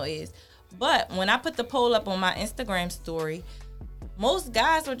female is. But when I put the poll up on my Instagram story, most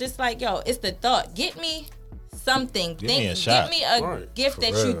guys were just like, yo, it's the thought. Get me something. Give me a shot. Get me a Right. gift For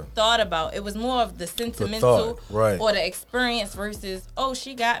that real. you thought about. It was more of the sentimental right. or the experience versus, oh,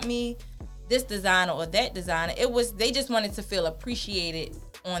 she got me this designer or that designer. They just wanted to feel appreciated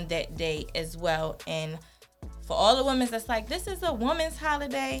on that day as well. And for all the women that's like, this is a woman's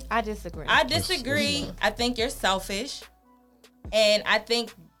holiday, I disagree. I disagree. I think you're selfish. And I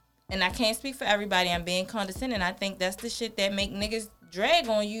think, and I can't speak for everybody, I'm being condescending. I think that's the shit that make niggas drag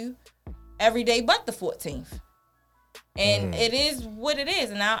on you every day but the 14th. And it is what it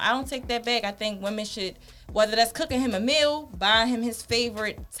is. And I don't take that back. I think women should, whether that's cooking him a meal, buying him his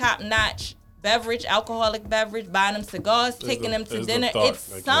favorite top-notch beverage, alcoholic beverage, buying him cigars, taking him to there's the dinner, thought,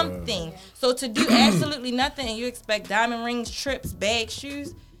 it's like, something. So to do absolutely nothing and you expect diamond rings, trips, bags,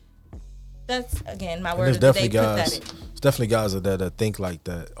 shoes, that's, again, my And word there's of the day, definitely guys. pathetic. There's definitely guys that think like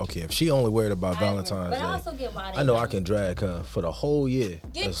that. Okay, if she only worried about Valentine's But I Day, also get why they I know I don't. can drag her for the whole year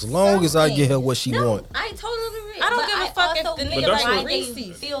Get as long as I something. get her what she No, want. I totally agree. I don't but give a fuck if also the get nigga like why they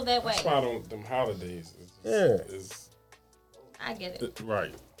Reese's. feel that way. That's why them holidays Yeah. is I get it.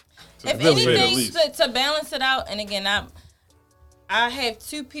 right. If To say the anything, least. to balance it out, and again, I have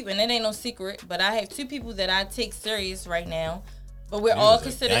two people, and it ain't no secret, but I have two people that I take serious right now, but we're all a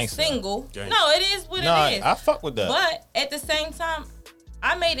considered gangster. single. Gangster. No, it is what No, it is. I fuck with that. But at the same time,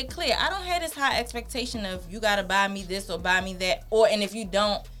 I made it clear I don't have this high expectation of you gotta buy me this or buy me that, and if you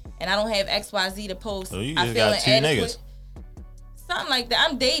don't, and I don't have XYZ to post, So you I just feel got two inadequate. niggas. Something like that.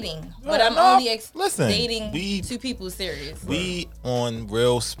 I'm dating, but Yeah, I'm no, only listen, dating we- two people serious. We on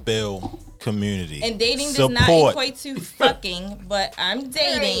Real Spill community. And dating does not equate to fucking, but I'm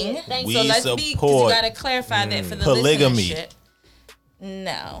dating. Period. Thank We So let's be, 'cause you support gotta clarify that for the polygamy. listenership.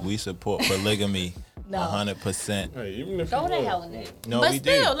 No. We support polygamy No. 100%. Hey, even if Go you to want- hell in it. No, but we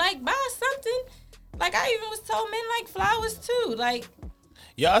still, do. like, buy something. Like, I even was told men like flowers too. Like,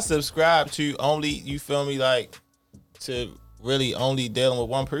 Y'all subscribe to only, you feel me, like, to really only dealing with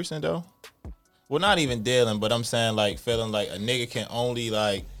one person, though? Well, not even dealing, but I'm saying, like, feeling like a nigga can only,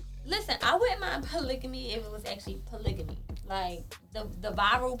 like, Listen, I wouldn't mind polygamy if it was actually polygamy. Like the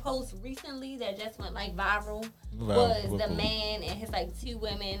viral post recently that just went like viral was what the post? man and his like two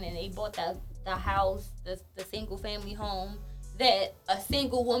women, and they bought the house, the single family home that a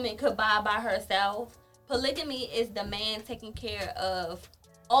single woman could buy by herself. polygamy is the man taking care of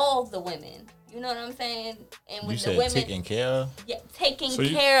all the women. You know what I'm saying? And You with the said women, taking care of? yeah, taking So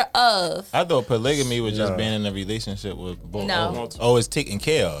you- care of. I thought polygamy was just No. being in a relationship with both. No. Oh, it's taken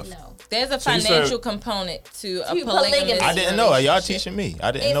care of. No. There's a So you financial said- component to a To polygamous polygamy. I didn't know. Y'all relationship. teaching me.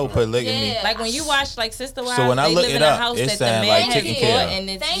 I didn't know polygamy. Yeah. Like when you watch like Sister Wives, So when I they look live it in a up, house it's that the saying, man like, has taking bought, care of. and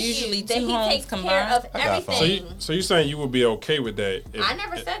it's Thank usually you. That two he homes takes combined. care of I got everything. phone. So you saying you would be okay with that? If, I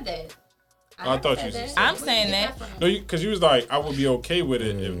never said that. I never thought said you that. said I'm saying that. No, because you was like, I would be okay with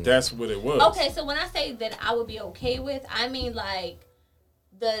it if that's what it was. Okay, so when I say that I would be okay with, I mean like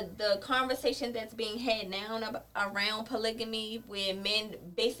the conversation that's being had now around polygamy, where men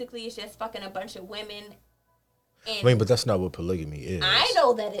basically is just fucking a bunch of women. And I mean, but that's not what polygamy is. I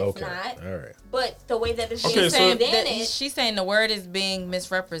know that it's Okay, not, all right. but the way that it's Okay, being so- Saying that presented, she's saying the word is being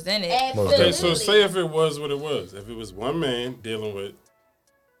misrepresented. absolutely. Okay, so say if it was what it was. If it was one man dealing with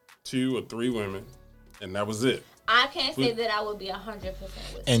 2 or 3 women, and that was it. I can't say that I would be 100%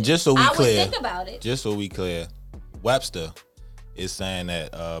 with And it. just so we I would clear, think about it. just so we clear, Webster is saying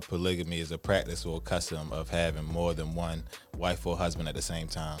that polygamy is a practice or custom of having more than one wife or husband at the same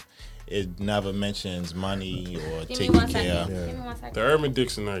time. It never mentions money or Give me taking one care. second. Give me 1 second. The Urban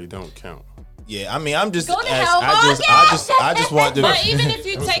Dictionary don't count. Yeah, I mean, I'm just, Go to as- hell, I just want to. But even if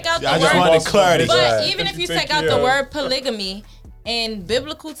you take out the I just word, wanted clarity. but Right. even if you Take take out care the of- word polygamy in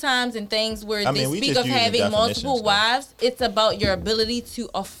biblical times and things where I they mean, we speak just of using having definitions, multiple though. wives, it's about your ability to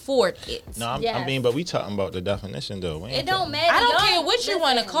afford it. No, I Yes. mean, but we talking about the definition though. We ain't It don't talking- matter. I don't Y'all- care what you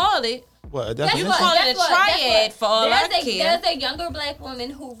want to listen. call it. What a Guess You definition? can call Guess it a what? triad for all I care. There's a younger black woman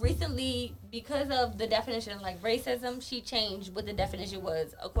who recently, because of the definition like racism, she changed what the definition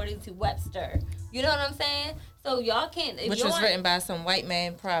was according to Webster. You know what I'm saying? So y'all can't. If Which you was want- written by some white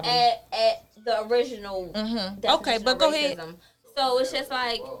man, probably. at the original. definition Okay, but of go ahead. racism. So it's just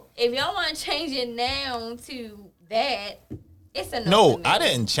like if y'all want to change it now to that, it's a No, to me. I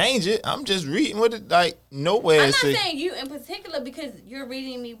didn't change it. I'm just reading what it like. Nowhere I'm it not say. saying you in particular because you're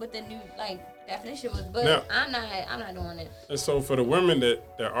reading me what the new like definition was, but Now- I'm not doing it. And so for the women that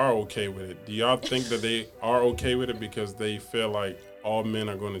are okay with it, do y'all think that they are okay with it because they feel like all men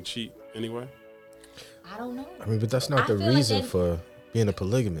are going to cheat anyway? I don't know. I mean, but that's not I the feel like reason that- for being a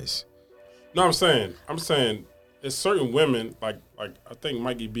polygamist. No, I'm saying it's certain women like I think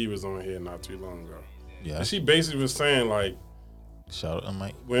Mikey B was on here not too long ago. Yeah, And she basically was saying like shout out to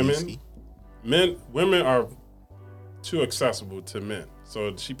Mike. Women? Easy. women are too accessible to men.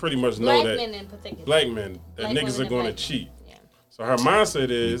 So she pretty much know Black that men in particular. black men that Black niggas women are going to and black cheat. men. Yeah. So her mindset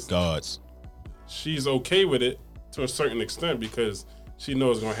is Gods. she's okay with it to a certain extent because she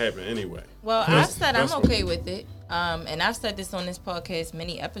knows it's going to happen anyway. Well, I've That's- said I'm that's what- okay with it. And I've said this on this podcast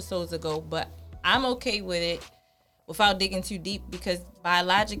many episodes ago, but I'm okay with it without digging too deep because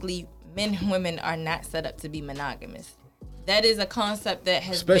biologically, men and women are not set up to be monogamous. That is a concept that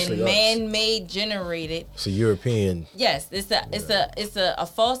has Especially been us. man-made, generated. It's a European. Yes, it's a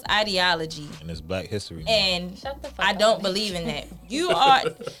false ideology, And it's Black History Month. and Shut the fuck I up, don't bitch. believe in that. You are,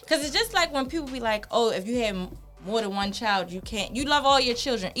 because it's just like when people be like, "Oh, if you have more than one child, you can't. You love all your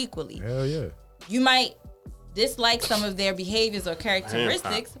children equally. Hell yeah. You might dislike some of their behaviors or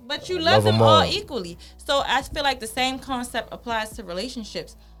characteristics, but you love Love them 'em all all. equally." So I feel like the same concept applies to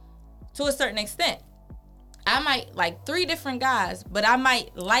relationships to a certain extent. I might like 3 different guys, but I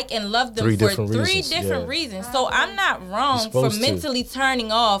might like and love them 3 for different 3 reasons, different yeah. reasons. So I'm not wrong for supposed to. mentally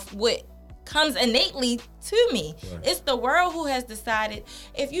turning off what comes innately to me. It's the world who has decided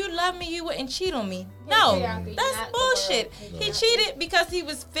if you love me, you wouldn't cheat on me. No, Patriarchy, that's not the bullshit. world. He cheated because he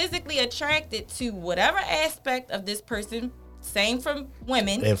was physically attracted to whatever aspect of this person. Same for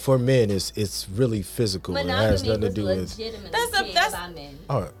women. And for men, it's really physical. It has Monogamy nothing to was do with. legitimately That's created by men.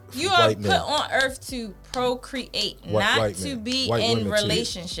 Oh, You are white put men. on earth to procreate, White not to men. be White in women too.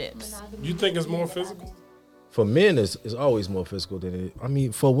 relationships. You think it's more physical? For men, it's always more physical than it. I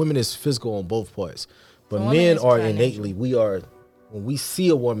mean, for women, it's physical on both parts. But For women, men it's are financial. innately. When we see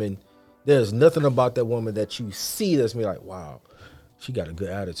a woman, there's nothing about that woman that you see that's me like, wow, she got a good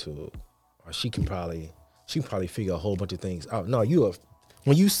attitude, or she can probably figure a whole bunch of things out. No,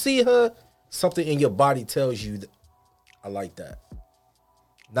 when you see her, something in your body tells you that I like that.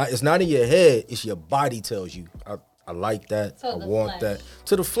 It's not in your head, it's your body tells you I like that, To I the want flesh. that.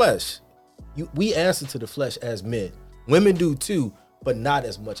 To the flesh. We answer to the flesh as men. Women do too, but not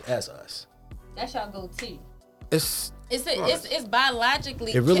as much as us. That's y'all go-to. It's It's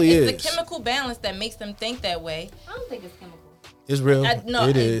biologically. It really it's is. the chemical balance that makes them think that way. I don't think it's chemical. real. No,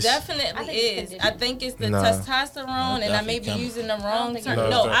 it it is. I definitely think it's is. I conditioned. think it's the Nah. testosterone, and I may be Definitely using the I wrong don't think term.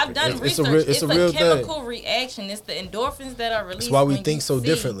 it's- No, No, I've done it's research. a real thing. chemical reaction. It's the endorphins that are released. That's why we when think you so see.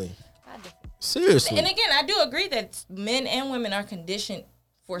 differently. I differ. Seriously. And again, I do agree that men and women are conditioned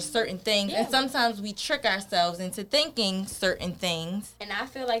for certain things, and sometimes we trick ourselves into thinking certain things. And I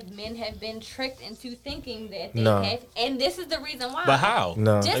feel like men have been tricked into thinking that they No. have, and this is the reason why. But how?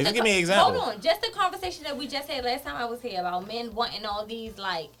 No. Just Like, give me an example. Hold on, just the conversation that we just had last time I was here about men wanting all these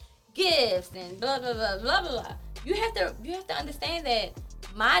like gifts and blah blah blah blah blah. You have to understand that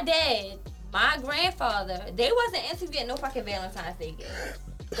my dad, my grandfather, they wasn't into getting no fucking Valentine's Day gift.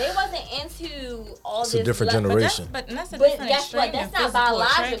 They wasn't into all It's this. a different love- generation. But that's a But different guess what? extreme That's than not physical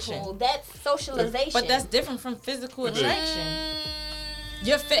biological. attraction. That's socialization. But that's different from physical attraction.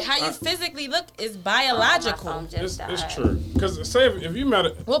 How you physically look is My biological. phone just died. It's true. Because say if you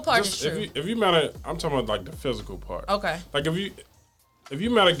met What part just, is true? If you met a, I'm talking about like the physical part. Okay. Like if you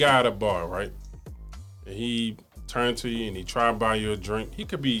met a guy at a bar, right, and he turned to you and he tried to buy you a drink, he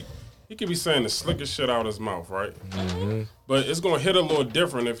could be saying the slickest shit out his mouth, right? Mm-hmm. But it's gonna hit a little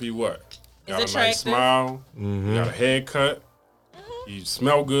different if he what? Got a nice attractive. smile, Mm-hmm. you got a haircut, you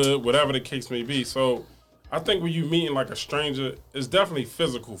smell good, whatever the case may be. So I think when you meeting like a stranger, it's definitely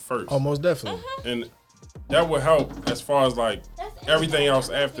physical first. Almost definitely. And that will help as far as like everything else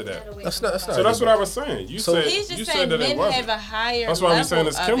after that. That's not. So that's what I was saying. You So- said He's just you saying said that men it wasn't. have a higher That's why we level saying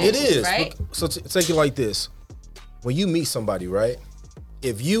it's of chemical. It is. right? So take it like this. When you meet somebody, right?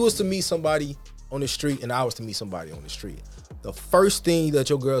 If you was to meet somebody on the street and I was to meet somebody on the street, the first thing that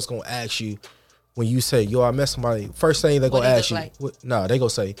your girl's gonna ask you when you say, yo, I met somebody, first thing they're What gonna he ask you, look no, they gonna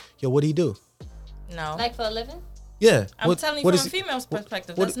say, yo, what do he do? No. Like for a living? Yeah. I'm telling you from a female's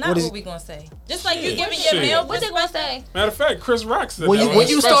perspective. That's not what we gonna say. Just like you giving Shit. your male What they gonna say? Matter of fact, Chris Rock said When that you- on when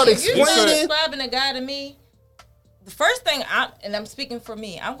his you special. start He If you said- start explaining- describing a guy to me, the first thing I'm speaking for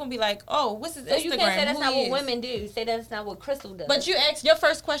me, I'm gonna be like, oh, what's his So Instagram? you can't say that's Who not he what is? women do. Say that's not what Crystal does. But you asked, your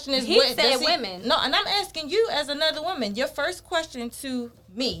first question is He what said does he- women. No, and I'm asking you as another woman. Your first question to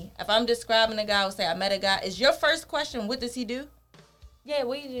me, if I'm describing a guy, I would say I met a guy. Is your first question, what does he do? yeah,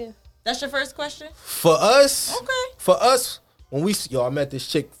 what you do? That's your first question? For us, Okay. when I met this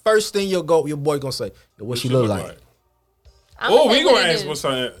chick, first thing your boy gonna say, yo, what she look like? Oh, we gonna say ask what what's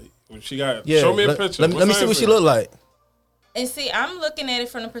on she got. Yeah, Show me a let- picture. Let me What's see her what she Instagram? look like. And see, I'm looking at it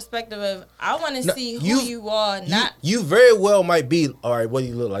from the perspective of I want to No, see who you- you are, not You very well might be all right. What do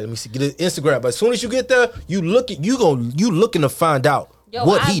you look like? Let me see. Get his Instagram. But as soon as you get there, you looking to find out Yo,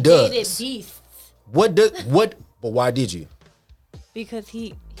 what I he dated does. beasts What? But why did you? because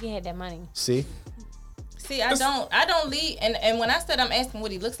he had that money. See? See, I don't lead, and when I said I'm asking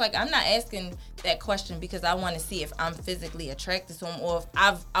what he looks like, I'm not asking that question because I want to see if I'm physically attracted to him or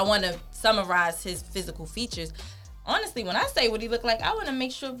if I want to summarize his physical features. Honestly, when I say what he look like, I want to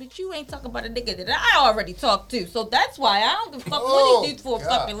make sure that you ain't talking about a nigga that I already talked to. So that's why I don't give a fuck what he do for a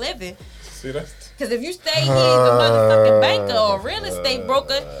fucking living. See that's. Because if you say he's a motherfucking banker or a real estate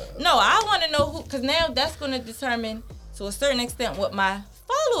broker, no, I want to know who. Because now that's going to determine to a certain extent what my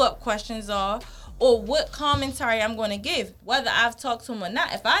follow-up questions are or what commentary I'm going to give, whether I've talked to him or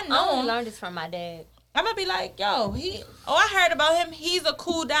not. If I I know only him, learned this from my dad. I'm gonna be like, yo, I heard about him. He's a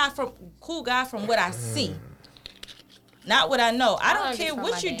cool guy from what I see, not what I know. I don't learned care this from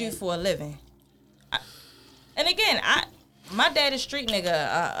what my you do dad. for a living. And again, my dad is street nigga,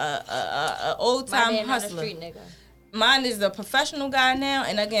 a old My time dad not a hustler. street nigga. Mine is a professional guy now,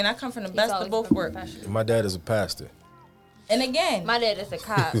 and again, I come from the He's best of always both been worlds. professional. My dad is a pastor. And again, My dad is a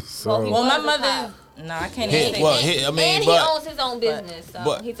cop. So- he well, my was a mother, cop. no, I can't He- even say well, that. he- I mean, and but- he owns his own business, so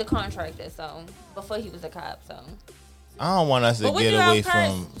but- he's a contractor. So before he was a cop, so I don't want us to But what get do our away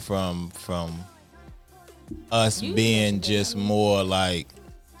parents- from us You being mentioned just that. more like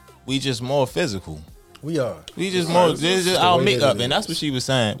we just more physical. We are. We just more. This This is is the our way that makeup, it and that's is. what she was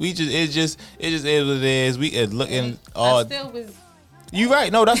saying. We just it just is what it is. We is looking I all. still was. You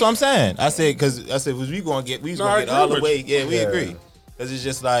right? No, that's what I'm saying. I said was we gonna get No, I gonna get agree all the with way. you. Yeah, we Yeah. agree. Because it's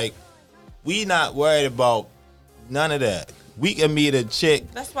just like we not worried about none of that. We can meet a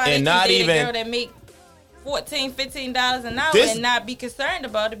chick That's why and they can not date a girl even that make $14, $15 an hour This- and not be concerned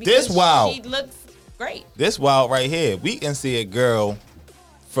about it this because wild. she looks great. this wild right here. We can see a girl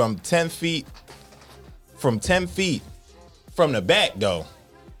from 10 feet from the back though,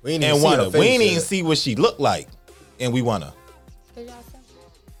 We ain't and even wanna. see her We ain't face even yet. see what she looked like, and we wanna. did y'all say?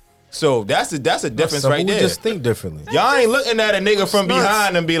 So that's a difference Some right people there. just think differently. Y'all ain't looking at a nigga from nuts.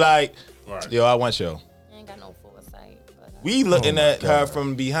 behind and be like, Right. "Yo, I want you." I ain't got no foresight. But, We looking my at her God.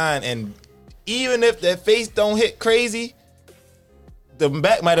 from behind, and even if that face don't hit crazy, the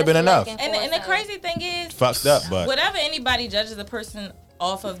back might have been enough. Looking And the foresight. crazy thing is, Fucked up, but whatever anybody judges a person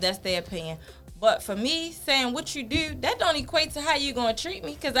off of, that's their opinion. But for me, saying what you do, that don't equate to how you gonna treat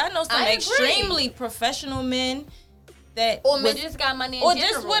me. Because I know some I agree. extremely professional men that Or was- just got money in or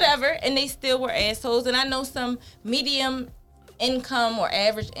general. just whatever, and they still were assholes. And I know some medium income or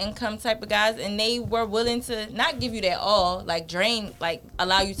average income type of guys, and they were willing to not give you that all, like drain, like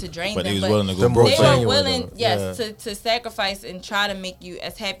allow you to drain But them. they was willing to go Them broke. They for were you. genuine, willing, though. yes, Yeah. to sacrifice and try to make you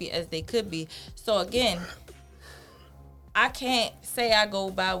as happy as they could be. So again, I can't say I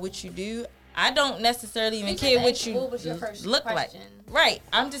go by what you do. I don't necessarily even You just care what asked you what was your first look question. like. Right.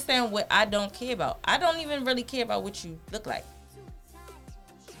 I'm just saying what I don't care about. I don't even really care about what you look like.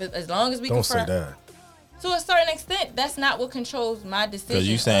 But as long as we Don't say confirm, that. to a certain extent, that's not what controls my Because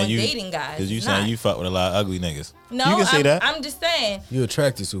decision you saying on you, dating guys. because you It's saying not. you fuck with a lot of ugly niggas. No, you can say that. I'm just saying, You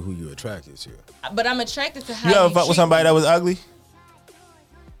attracted to who you attracted to. but I'm attracted to how You you ever fuck with treat somebody me. that was ugly?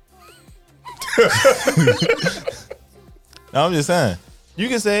 No, I'm just saying. You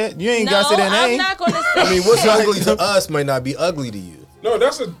can say it. You ain't No, gotta say their I'm name. not going to say. I mean, what's ugly to us might not be ugly to you. No,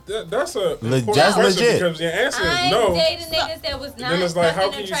 that's a That's important legit. question because your answer I is no. dated niggas that was not. then it's like, how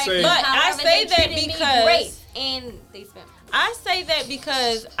fucking can you attractive. say- But I However, say they that treated me because- great, and they spent. I say that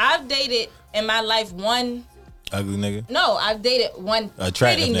because I've dated in my life one. Ugly nigga. No, I've dated one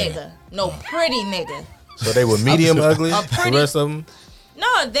Attractive pretty nigga. nigga. No, pretty nigga. So they were medium ugly. A The pretty- rest of them, No,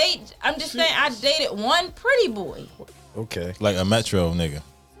 I'm just saying I dated one pretty boy. okay. Like a metro nigga.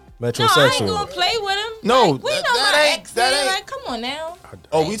 No, I ain't Metrosexual. gonna play with him. No, like, we that- know that my ain't- ex. that is. ain't- Like, come on now.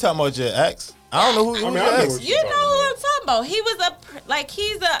 Oh, we talking about your ex? I don't know who I who's mean, your I know ex. what You know who I'm talking about. He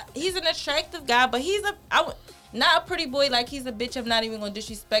was he's an attractive guy, but not a pretty boy. Like he's a bitch. I'm not even gonna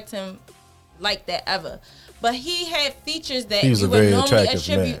disrespect him like that ever. But he had features that He was you a would very normally attractive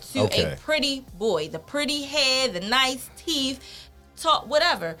attribute man. to Okay. a pretty boy. The pretty hair, the nice teeth, talk,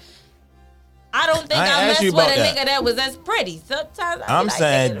 whatever. I don't think I ain't I asked messed you with about a that. nigga that was as pretty. Sometimes I'm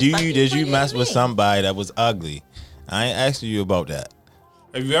saying, did did you mess with somebody that was ugly? I ain't asking you about that.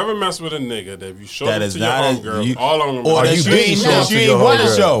 Have you ever messed with a nigga that you showed That it is to your not a- homegirls, you- all on them? Or Are that you you ain't being show, shown you to ain't your want to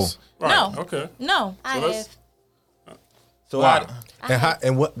homegirls? show. Right. No. Okay. No. I So have. So Why?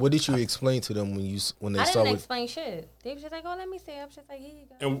 And what did you explain to them when they I saw didn't it? explain shit. They was just like, "Oh, let me see." I was just like, "Here you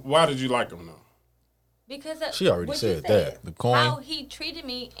go." And why did you like him though? Because of She already what you said that. The coin. How he treated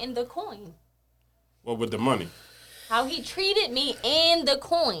me in the coin. Well, with the money. How he treated me in the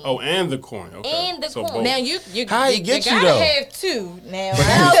coin. Oh, and the coin. Okay. And the So coin. both. Now you How he get you, gotta though? have two now.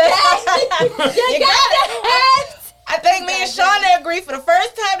 you got to have. I think me and Shauna agree for the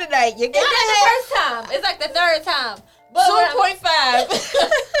first time tonight. You It's not gotta the first time. It's like the third time. But have 2.5.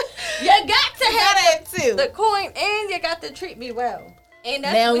 you got to You have gotta have two. the coin, and you got to treat me well. And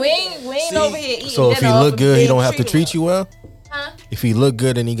that's Now what we he ain't did. over here eating. So if he dinner off look of good, he being don't have to treat you well. Huh? If he look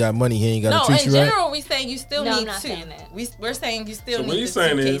good and he got money, he ain't got No, to treat in you right. general, we saying you still No, I'm need not two. saying that. We're saying you still So need what you the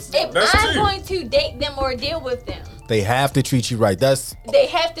saying is- suitcase. If That's I'm two. going to date them or deal with them, They have to treat you right. That's they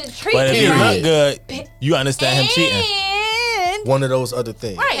have to treat But if me you right. look good, you understand him cheating. And one of those other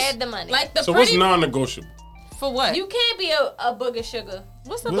things. Right. have the money. Like the So what's pretty non-negotiable? for what? You can't be a booger sugar.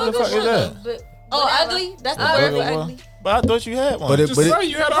 What's a What the booger fuck is sugar? that? But Oh, whatever. ugly. That's the Ugly. word for ugly. But I thought you had one. But it, Just but say it,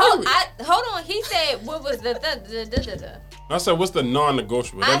 you had a Oh, ugly. hold on. He said, "What was the?" I said, what's the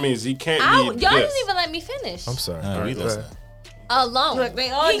non-negotiable? That I- means he can't Y'all be didn't this. even let me finish. I'm sorry. Nah, we Alright, listen. Alone. Look,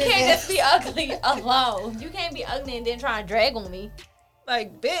 they all he did can't that. just be ugly alone. You can't be ugly and then try and drag on me.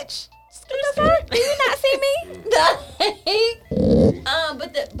 Like, bitch. What the fuck? Do you not see me?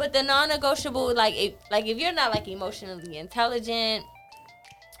 but the non-negotiable, like if you're not like emotionally intelligent,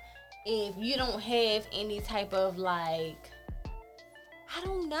 if you don't have any type of like, I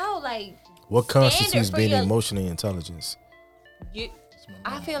don't know, like What standard constitutes for being your- emotionally intelligent? you,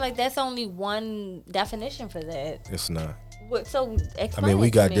 I feel like that's only one definition for that. It's not. So I explain mean, we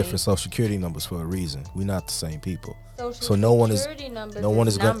it to got me. different social security numbers for a reason. We're not the same people. Social So no one is- security numbers no one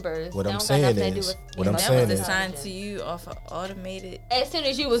is gonna- numbers. what They I'm don't got saying nothing to do is- with what I'm That saying was is- assigned to you off of automated. as soon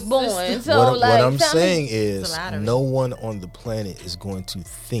as you was born. So what like, I'm tell me- saying It's is, a lottery. no one on the planet is going to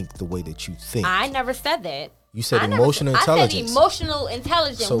think the way that you think. I never said that. You said I never emotional said, intelligence. I said emotional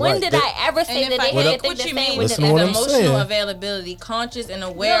intelligence. So when right, did that- I ever say And that if I they What had I'm- to think what the you same mean way is Listen that to what they I'm emotional saying. availability, conscious and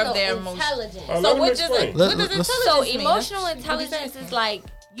aware of their emotions. intelligence. let So him what does explain. it? Let- What does let's- intelligence So mean? emotional That's- what he's intelligence asking. is like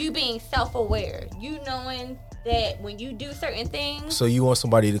you being self-aware. You knowing that when you do certain things, So you want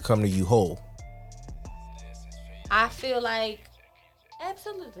somebody to come to you whole? I feel like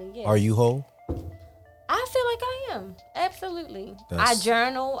absolutely, yeah. Are you whole? I feel like I am. Absolutely. I That's-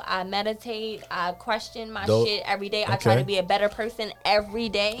 journal, I meditate, I question my Tho- shit every day. I try okay. to be a better person every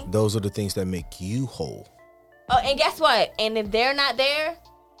day. Those are the things that make you whole. Oh, and guess what? And if they're not there,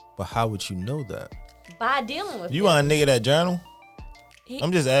 But how would you know that? by dealing with You it. want a nigga that journal?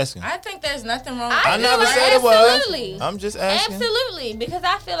 I'm just asking. I think there's nothing wrong. I with never that. said it was. Absolutely. I'm just asking. Absolutely, because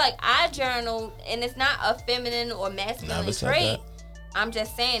I feel like I journal, and it's not a feminine or masculine Never said trait. that. I'm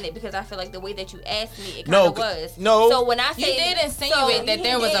just saying it because I feel like the way that you asked me, it kind No, of was. no. So when I You say did insinuate that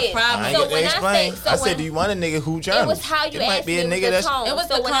there was a did. problem. I ain't So get when to I explain. say, so I said, when- do you want a nigga who journals? It was how you It might asked be me. a nigga that's. tone. It was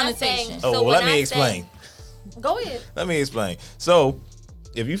So the when I say- connotation. Oh, so well, when let me I say- explain. Go ahead. Let me explain. So,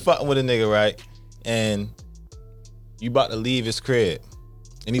 if you fucking with a nigga, right, and you about to leave his crib,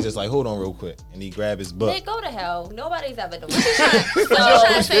 and he's just like, hold on real quick, and he grab his book. Man, go to hell. Nobody's ever doing that. So you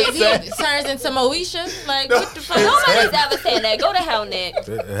trying to say if he turns into Moesha? Like, what the fuck? Nobody's ever saying that. Go to hell, Nick.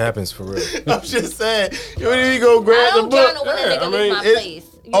 It happens for real. I'm just saying, when did he go I grab the don't book? journal when a Yeah, nigga I leave mean, my it- place.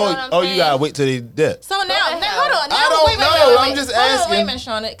 You know what I'm Oh, saying? you gotta wait till they dip. So now, the hold hell? on. Now, I don't wait, know. I'm wait. just Hold on, asking. wait a minute,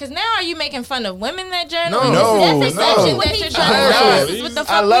 Shauna. Because now are you making fun of women that journal? No, Is this no. section What that he you're does. trying to No. show us is what the fuck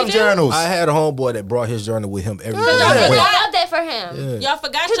I love we do? journals. I had a homeboy that brought his journal with him everywhere. y'all I he went. love that for him. Y'all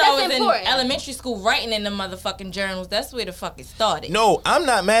forgot 'Cause y'all that's was important. in elementary school writing in the motherfucking journals. That's where the fuck it started. No, I'm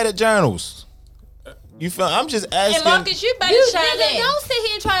not mad at journals. You feel? I'm just And asking Marcus, you better You chime nigga, in. don't sit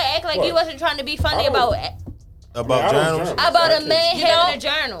here and try to act like What? you wasn't trying to be funny Oh. about about I don't journals. journal. about I a can't- man You having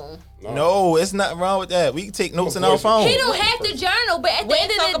don't? a journal. No, it's nothing wrong with that. We can take notes in our voice it. phone. He don't have to journal, but at the We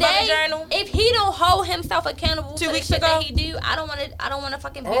end talk of the about the day, journal. if he don't hold himself accountable 2 for the weeks shit ago? that he do, I don't want to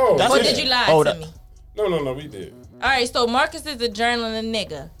fucking be. Oh, That's Or it. did you lie Oh, to that- me? No, we did. All right, so Marcus is a journaling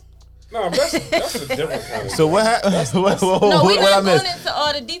nigga. No, that's a different kind of. So what happened? what No, what we're I not going missed? into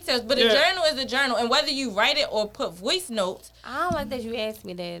all the details, but a Yeah. journal is a journal, and whether you write it or put voice notes, I don't like that you asked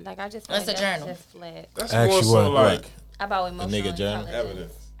me that. Like I just feel That's like a journal. Just flat That's Ask more you so what? like about emotional nigga journal? intelligence.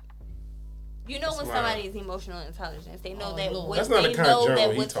 evidence. You know when That's somebody is emotional intelligence, they know Oh, that Lord. what That's not they the kind of know journal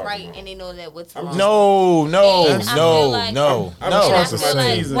that he what's talking right about. and they know that what's I'm wrong. No, no, And I no, feel like- no, I'm no. trying And I to feel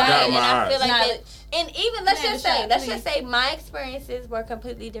like, T's and right, dot and my I feel I's. like Nah, that, and even let's man, just shot, say, let's please. just say my experiences were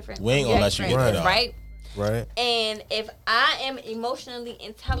completely different. We ain't from gonna your let you get that experiences, off. right? Right. And if I am emotionally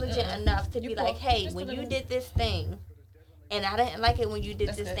intelligent enough to be like, pull- hey, just when a you little. did this thing, and I didn't like it when you did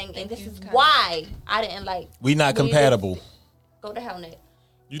That's this it. thing, and Thank this you, is Kyle. why I didn't like. We not when you did- compatible. Go to hell, Nick.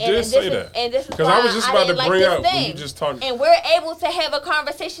 You And did this say is- that. And this is Because why I was just about to didn't like bring this up when thing. you just talked. And we're able to have a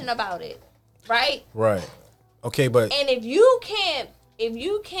conversation about it, right? Right. Okay, but And if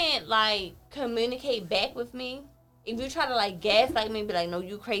you can't like communicate back with me, if you try to like gaslight me, be like, no,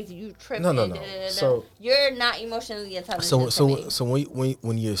 you crazy, you tripping, No. da, da, da, da, So- you're not emotionally intelligent. to me. so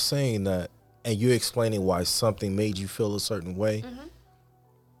when you're saying that and you're explaining why something made you feel a certain way,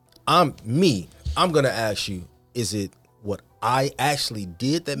 I'm gonna ask you, is it what I actually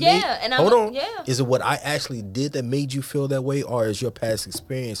did that made Yeah, and hold on. yeah. Is it what I actually did that made you feel that way, or is your past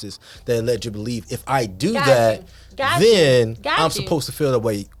experiences that led you to believe if I do Got that, you. Got you. then Got I'm you. supposed to feel that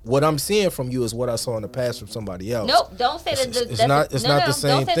way? What I'm seeing from you is what I saw in the past from somebody else. Nope, don't say that. It's that's not- it's not the same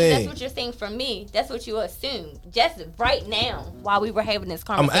don't say that thing. that's what you're saying from me. That's what you assume. Just right now, while we were having this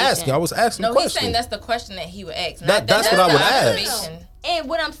I'm conversation. asking. I was asking no, a he's saying question. that's the question that he would ask. That's what I the would ask. observation. And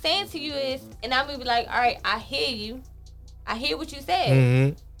what I'm saying to you is, and I'm gonna be like, all right, I hear you. I hear what you said.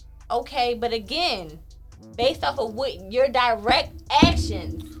 Mhm. Okay, but again, based off of what your direct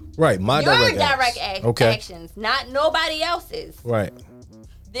actions, Right, my your direct direct acts. Okay. actions, not nobody else's. Right.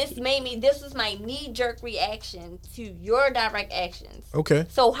 This was my knee-jerk reaction to your direct actions. Okay.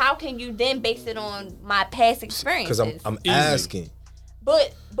 So how can you then base it on my past experiences? Because I'm Easy. asking.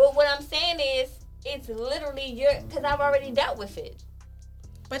 But what I'm saying is, it's literally because I've already dealt with it.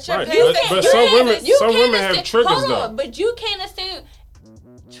 But your Right, past but experience- some women can't have triggers hold though. on, but you can't assume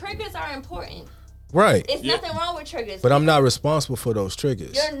triggers are important. Right. It's Yeah. nothing wrong with triggers. But I'm not responsible for those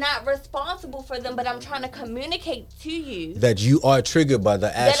triggers. You're not responsible for them, but I'm trying to communicate to you. That you are triggered by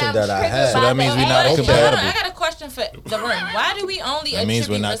the action I'm that I triggered had. by So that means the we're not action. compatible. Hold on, I got a question for the room. Why do we only That means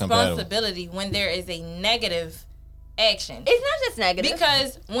we're attribute not compatible. responsibility when there is a negative action? It's not just negative.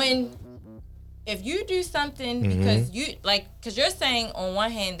 Because if you do something because you're saying on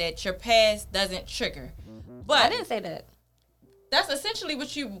one hand that your past doesn't trigger, but I didn't say that. that's essentially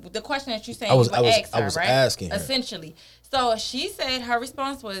the question that you saying I was- you would I was- ask her, I was right? asking her. Essentially. So she said her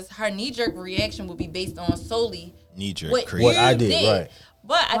response was her knee-jerk reaction would be based on solely Knee jerk what crazy. What you I did, right.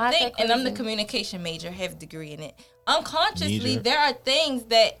 But Why I is think, that and I'm the crazy? communication major, have a degree in it. Unconsciously, Knee-jerk. there are things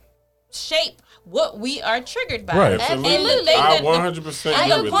that shape what we are triggered by. Right. Absolutely. And the thing I that 100%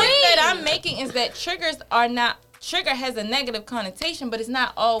 and agree the with point that. that I'm making is that trigger has a negative connotation, but it's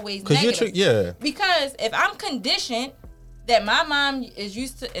not always Because you're negative. yeah. Because if I'm conditioned that my mom is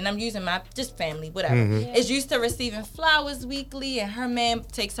used to, and I'm using my just family, whatever, is used to receiving flowers weekly, and her man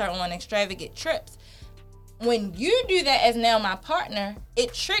takes her on extravagant trips. When you do that as now my partner,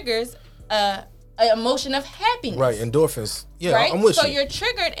 it triggers a an emotion of happiness. Right, endorphins. Yeah, Right? I'm with so you. you're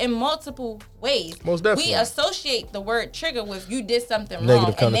triggered in multiple ways. Most definitely. We associate the word trigger with you did something Negative wrong,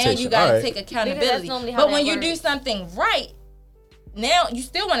 and now connotation. you got to Alright. take Because accountability. that's normally how But that when you do works. something right, now you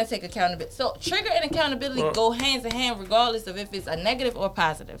still want to take accountability. So trigger and accountability go hands in hand, regardless of if it's a negative or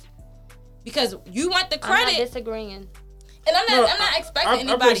positive. Because you want the I'm not credit, disagreeing. and I'm not expecting I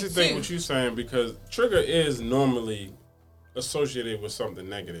anybody basically think to. what you're saying, because trigger is normally associated with something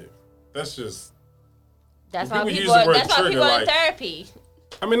negative. That's just. That's When why people people. use the word That's why trigger, people in like- therapy.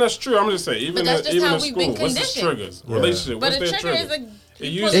 I mean, that's true. I'm just saying, even that's in, just even how in we've school, been what's the conditioned. triggers? Yeah. Relationship, But what's a their trigger triggers? is a.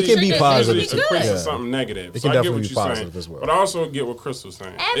 It can be positive. Usually equates Yeah. to something negative. It So can I get definitely what be you're positive saying, as well. but I also get what Crystal's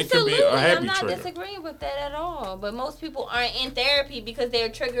saying. It could Absolutely, be a happy I'm not trigger. disagreeing with that at all. But most people aren't in therapy because they're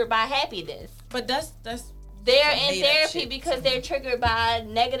triggered by happiness. But that's They're some in made-up therapy shit. because they're triggered by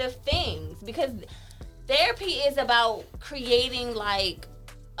negative things. Because therapy is about creating like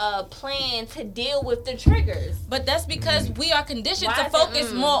a plan to deal with the triggers. But that's because we are conditioned Why to is it,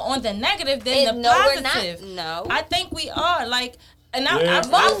 focus more on the negative than the No, we're positive. not. No. I think we are like, and Yeah.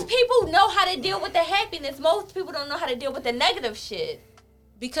 Most people know how to deal with the happiness. Most people don't know how to deal with the negative shit.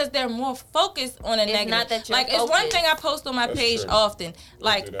 because they're more focused on a negative. not that you're like it's one focused. thing I post on my That's page true. often.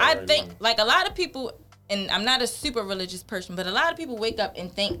 Like do that I right think now. like a lot of people, and I'm not a super religious person, but a lot of people wake up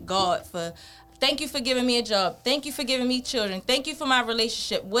and thank God for, thank you for giving me a job, thank you for giving me children, thank you for my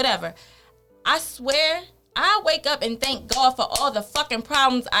relationship, whatever. I swear, I wake up and thank God for all the fucking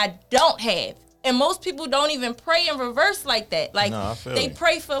problems I don't have. And most people don't even pray in reverse like that. Like, No, I feel they you.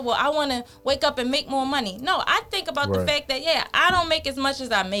 pray for, well, I want to wake up and make more money. No, I think about the Right. fact that, yeah, I don't make as much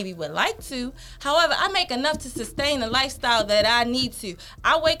as I maybe would like to. However, I make enough to sustain the lifestyle that I need to.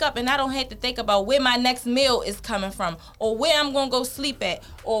 I wake up and I don't have to think about where my next meal is coming from, or where I'm going to go sleep at,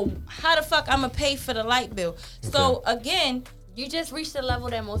 or how the fuck I'm going to pay for the light bill. So, again, You just reached a level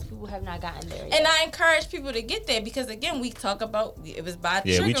that most people have not gotten there yet. and I encourage people to get there because again, we talk about it was by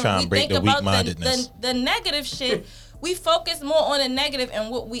Yeah, we triggering. try and break think the about weak-mindedness. the negative shit. We focus more on the negative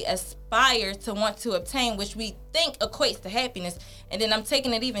and what we aspire to want to obtain, which we think equates to happiness. And then I'm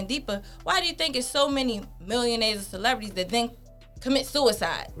taking it even deeper. Why do you think it's so many millionaires and celebrities that then commit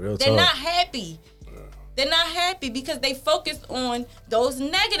suicide? Real They're talk. not happy. They're not happy because they focus on those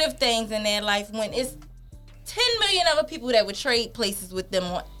negative things in their life when it's 10 million other people that would trade places with them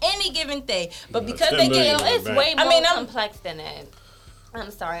on any given day. But because 10 they million. get It's way I more mean, I'm- complex than that. I'm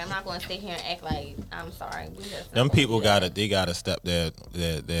sorry. I'm not going to sit here and act like I'm sorry. We just not Them gonna people do that. gotta step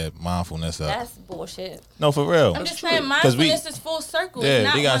their mindfulness up. That's bullshit. No, for real. I'm just saying 'Cause we- mindfulness is full circle. Yeah, it's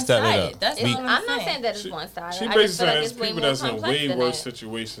not they gotta step it one-sided. up. That's We- all I'm not saying. saying that it's one sided. She I basically just feel like saying it's it's way people more that's in complex way than worse that.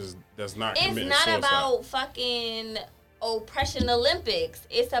 situations that's not It's committing not suicide. about fucking oppression Olympics.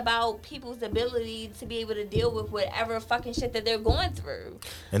 It's about people's ability to be able to deal with whatever fucking shit that they're going through.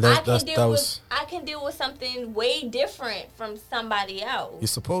 And I that's can that deal was with I can deal with something way different from somebody else. you're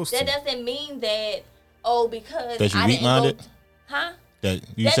supposed That to. doesn't mean that because That you I didn't weak-minded? go- Huh? That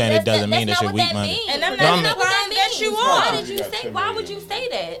you saying it doesn't mean that that's you're not what weak minded. means. And I'm That's not not what that implying that means. you Why are. did you You got say? 10 Why would you million. say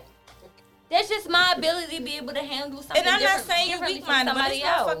that? That's just my ability to be able to handle something. And I'm not different- saying you're differently weak from minded, but somebody it's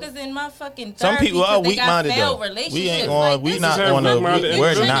else. motherfuckers in motherfucking Some therapy people are 'cause they weak got minded failed though. We relationships. ain't Like, on. We this not is on. weak-minded We're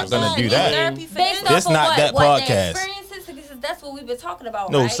individuals. not gonna do Need that. therapy for Based this. off This of not what? that What their podcast. experiences, because that's what we've been talking about.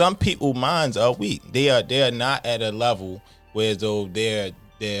 No, right? some people minds are weak. They are not at a level where though they're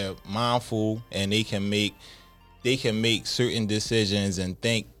mindful and they can make certain decisions and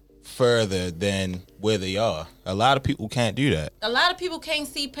think further than where they are. A lot of people can't do that. A lot of people can't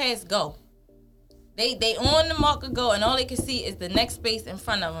see past go. They on the mark of go, and all they can see is the next space in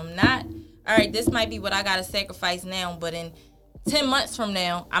front of them. Not, all right, this might be what I got to sacrifice now, but in 10 months from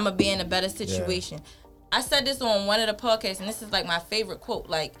now, I'm going to be in a better situation. I said this on one of the podcasts, and this is like my favorite quote.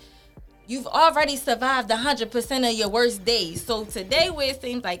 Like, you've already survived 100% of your worst days. So today, where it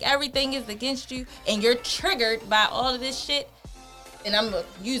seems like everything is against you, and you're triggered by all of this shit, and I'm going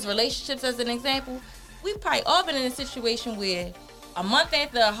to use relationships as an example, we probably all been in a situation where a month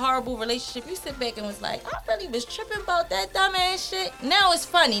after a horrible relationship, you sit back and was like, I really was tripping about that dumbass shit. Now it's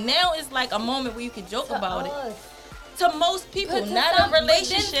funny. Now it's like a moment where you can joke about it. To most people, But to not some- a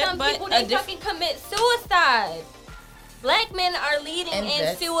relationship, then some but people, a they different. fucking commit suicide. Black men are leading And in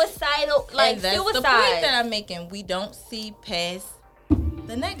that's- suicidal, like And that's suicide. the point that I'm making. We don't see past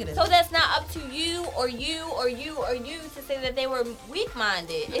the negative. So that's not up to you or you or you or you to say that they were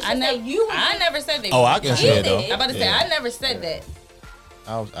weak-minded. It's just I never, that you were. I never said they. Oh, were I can weak. see it though. I'm about to say I never said that.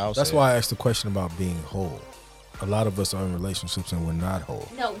 I'll That's say why I asked the question about being whole. A lot of us are in relationships and we're not whole.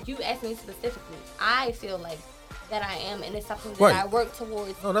 No, you asked me specifically. I feel like that I am, and it's something that Right. I work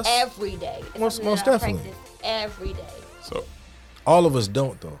towards No, that's- every day. It's Most- something most that I definitely. practice every day. So All of us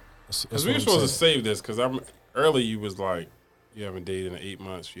don't though. Because we were supposed to save this. Because early you was like, you haven't dated in 8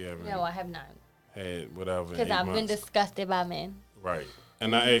 months. You haven't. No, I have not. Had whatever. Because I've been disgusted by men. Right.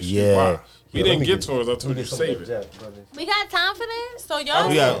 And I asked you why. We didn't get to it. I told you to save it. We got time for that? So y'all.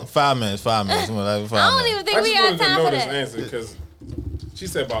 We got 5 minutes. 5 minutes. I don't even think we got time for that. Answer because she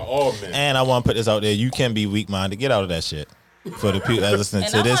said by all men. And I want to put this out there. You can be weak-minded. Get out of that shit. For the people that listen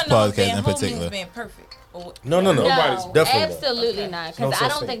to this podcast in particular. Being perfect. No. Nobody's definitely absolutely not. Because I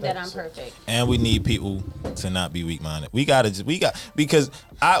don't think that I'm perfect. And we need people to not be weak-minded. Because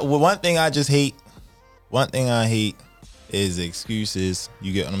one thing I hate is excuses.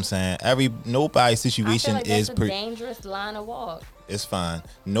 You get what I'm saying? Nobody's situation I feel like is that's a dangerous line of walk. It's fine.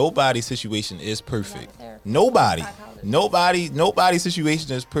 Nobody's situation is perfect. Nobody's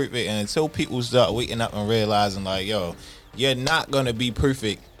situation is perfect. And until people start waking up and realizing, like, yo, you're not gonna be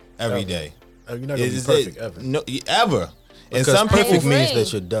perfect every day. You're not gonna be perfect ever. No, ever. And Because some perfect people means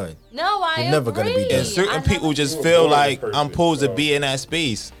that you're done. No, I You're never gonna be done. and certain people just You're feel born like perfect, I'm supposed to so. be in that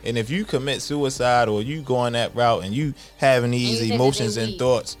space. And if you commit suicide or you going that route and you having these you think that emotions they and weak.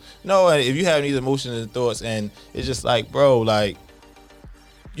 thoughts, no, if you having these emotions and thoughts, and it's just like, bro, like,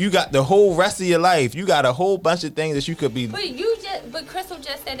 you got the whole rest of your life. You got a whole bunch of things that you could be. But Crystal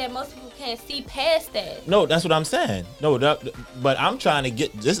just said that most people can't see past that. No, that's what I'm saying. No, but I'm trying to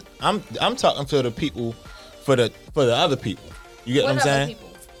get this. I'm talking to the people, for the other people. You get what I'm other saying? people?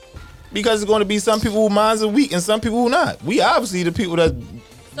 Because it's going to be some people who minds are weak and some people who not. We obviously the people that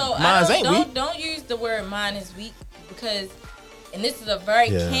So minds ain't weak. Don't use the word mine is weak because, and this is a very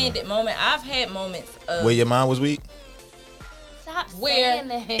candid moment. I've had moments of Where your mind was weak. Stop Where saying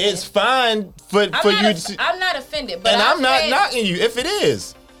that. It's fine for you to. I'm not offended, but And I'm not had, knocking you if it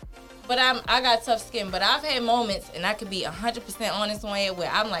is. But I got tough skin. But I've had moments, and I could be 100% honest on it, where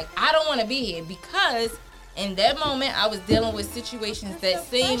I'm like, I don't want to be here because in that moment I was dealing with situations that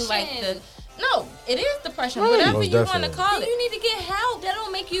seemed like no, it is depression. Right. Whatever Most you want to definitely. call it. You need to get help. That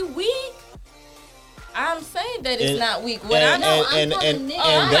don't make you weak. I'm saying that it's And- not weak. What and- I know, and- I'm and- calling it. and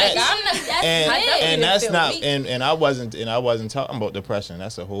I'm that's- like, I'm not. That's And, I definitely and didn't that's feel not weak. and I wasn't talking about depression.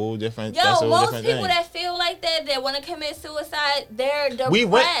 That's a whole different. Yo, that's a whole most different people thing. that feel like that want to commit suicide, they're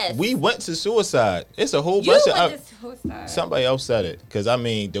depressed. we went to suicide. It's a whole You bunch went of. to suicide. Somebody else said it because I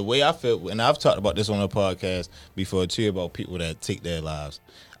mean the way I feel, and I've talked about this on the podcast before too about people that take their lives.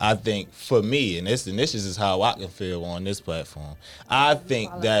 I think for me, and this is just how I can feel on this platform. I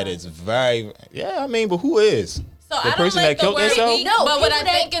think that it's very I mean, but who is So the I don't person like that killed the word themselves? weak, No, but what I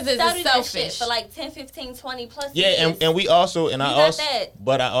people that think is study that shit selfish. for like 10, 15, 20 plus Yeah, years. and we also You got that.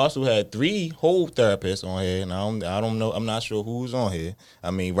 but I also had 3 whole therapists on here, and I don't know, I'm not sure who's on here. I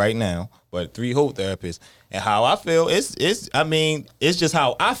mean, right now, but 3 whole therapists, and how I feel, it's just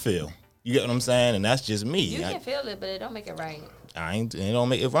how I feel. You get what I'm saying, and that's just me. You can feel it, but it don't make it right. It don't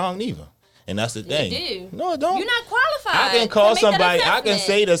make it wrong neither, and that's the thing. do. No, it don't. You're not qualified. I can call to make that somebody. I can assessment.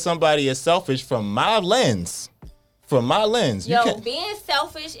 say that somebody is selfish from my lens. From my lens, you Yo, can. being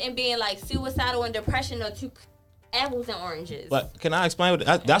selfish and being like suicidal and depression are 2 apples and oranges. But can I explain what?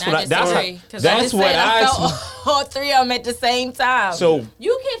 That's And what I. That's disagree, how, 'cause that's just what said I. felt all 3 of them at the same time. So,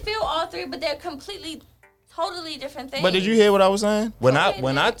 You can feel all 3, but they're completely, totally different things. but did you hear what I was saying? When Okay,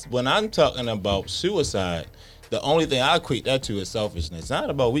 when I'm talking about suicide, the only thing I equate that to is selfishness. It's not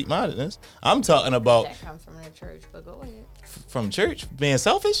about weak-mindedness. I'm talking about That comes from the church, but go ahead. from church being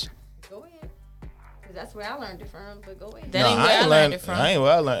selfish. Go ahead. Because that's where I learned it from, but go ahead. That ain't where I learned it from. I ain't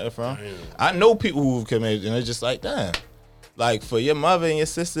where I learned it from. I know people who've committed, and it's just like, damn. Like for your mother and your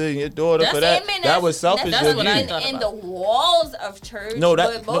sister and your daughter, That's for that, Amen. that was selfish that's of what you. I thought in about. the walls of church, No,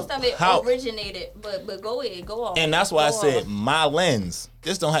 that- but most no, of it how? originated. But go ahead, go off. And that's why I Go said off. my lens.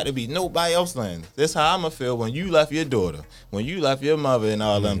 This don't have to be nobody else's lens. This how I'ma feel when you left your daughter, when you left your mother and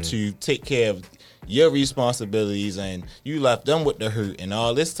all them to take care of your responsibilities, and you left them with the hurt and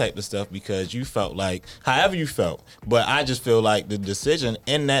all this type of stuff because you felt like however you felt. But I just feel like the decision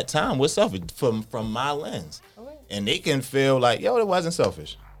in that time was selfish from my lens. And they can feel like, yo, it wasn't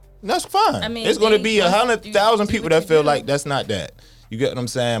selfish. And that's fine. I mean, it's going to they- be you 100,000 do people what that you feel do. like that's not that. You get what I'm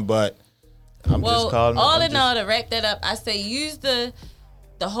saying? But I'm Well, just calling. all I'm in just- all, to wrap that up, I say use the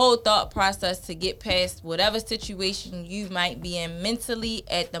whole thought process to get past whatever situation you might be in mentally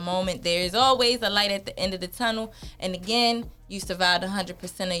at the moment. There is always a light at the end of the tunnel. And again, you survived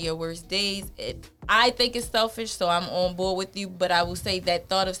 100% of your worst days. I think it's selfish, so I'm on board with you. But I will say that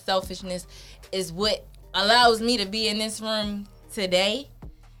thought of selfishness is what allows me to be in this room today.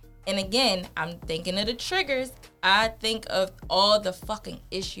 And again, I'm thinking of the triggers. I think of all the fucking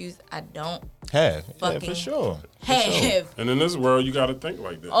issues I don't Have. Yeah, fucking for sure. have. And in this world, you got to think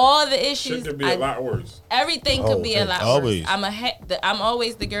like that. All the Shit issues. could be a lot worse. Everything could be a lot Always. worse. I'm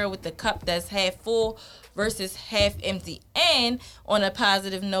always the girl with the cup that's half full versus half empty. And on a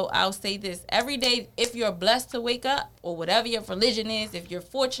positive note, I'll say this. Every day, if you're blessed to wake up, or whatever your religion is, if you're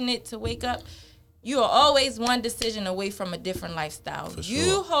fortunate to wake up, you are always one decision away from a different lifestyle. For You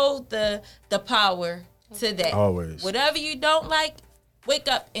sure. hold the power to that. Always. Whatever you don't like, wake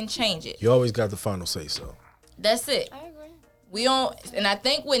up and change it. You always got the final say so. That's it. I agree. We don't, and I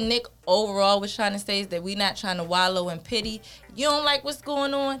think what Nick overall was trying to say is that we not trying to wallow in pity. You don't like what's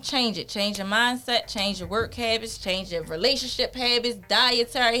going on, change it. Change your mindset, change your work habits, change your relationship habits,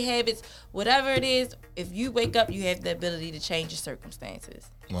 dietary habits, whatever it is. If you wake up, you have the ability to change your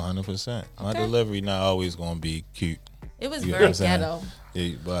circumstances. 100%. My Okay. delivery not always gonna be cute. It was You know what very I'm saying? ghetto.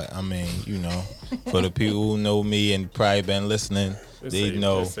 Yeah, but I mean, you know, for the people who know me and probably been listening, Let's they save-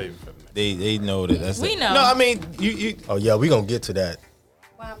 know. let's save it for the next. They know that that's We it. know. No, I mean, you Oh yeah, we gonna get to that.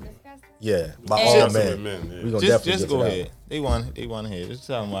 Why I'm disgusting. Yeah, by And- all Disgusting men. with men, yeah. We gonna just definitely just get go to that. ahead. They want to hear. Just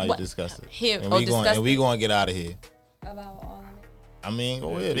tell them why you What? disgusted. Here- and oh, we going and we disgusted. going to get out of here. About all of it. I mean,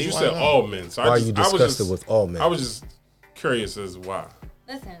 go ahead. They You wanna said know. all men. So Why I are just, you I was disgusted just, with all men? I was just curious as why.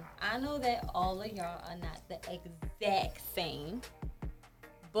 Listen, I know that all of y'all are not the exact same,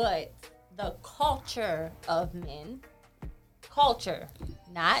 but the culture of men,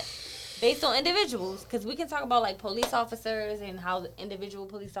 not based on individuals, because we can talk about like police officers and how the individual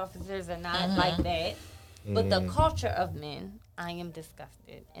police officers are not like that, but the culture of men, I am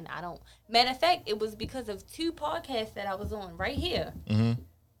disgusted, and I don't. Matter of fact, it was because of 2 podcasts that I was on right here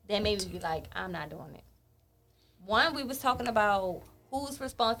that made me be like, I'm not doing it. One, we was talking about whose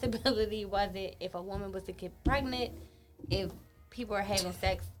responsibility was it if a woman was to get pregnant, if people are having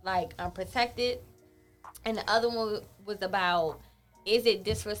sex like unprotected, and the other one was about, is it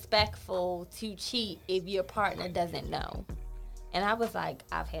disrespectful to cheat if your partner doesn't know? And I was like,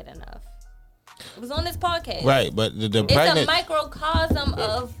 I've had enough. It was on this podcast. Right, but the It's pregnant. a microcosm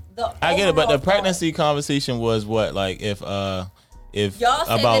of the. I get it, but the overall thought. pregnancy conversation was what, like if Y'all said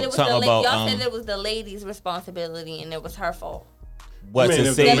that about it was something the about y'all said it was the lady's responsibility and it was her fault. what I mean, to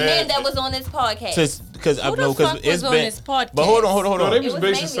if say the The man- man that was on this podcast. because I Who the know because fuck it's was on been. this podcast? But hold on. No, they It was was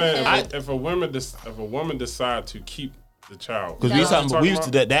basically mainly saying him. if a woman decide to keep the child. Because No. we used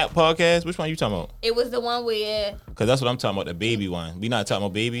to that podcast. Which one you talking about? It was the one where Because that's what I'm talking about, the baby one. We not talking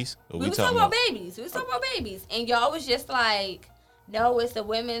about babies. Or we was talking about babies. We was talking about babies, and y'all was just like, "No, it's the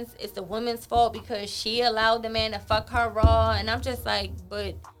woman's fault because she allowed the man to fuck her raw." And I'm just like,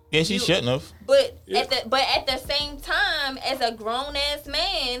 "But Yeah, she you- shouldn't have. But Yeah. at the same time, as a grown ass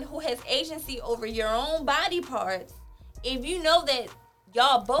man who has agency over your own body parts, if you know that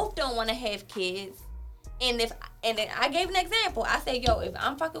y'all both don't want to have kids, and then I gave an example. I said, yo, if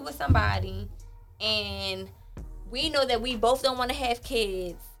I'm fucking with somebody and we know that we both don't want to have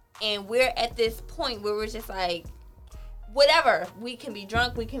kids, and we're at this point where we're just like, whatever, we can be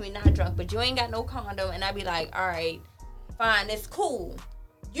drunk, we can be not drunk, but you ain't got no condom, and I'd be like, all right, fine, it's cool.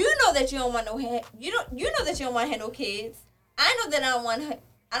 You know that you don't want you know that you don't want to have no kids. I know that I don't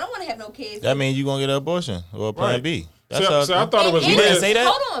want to have no kids. That means you gonna get an abortion or a plan Right. B. That's So, how so I thought it was You weird. didn't say that?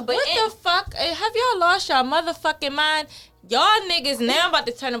 Hold on, but What the fuck? Have y'all lost y'all motherfucking mind? Y'all niggas, now I'm about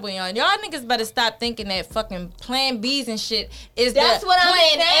to turn up on y'all. Y'all niggas better stop thinking that fucking plan Bs and shit is That's the what I'm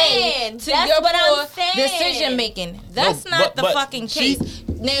plan saying. A to That's your what I'm poor saying. decision making. That's No, not the but fucking she- case.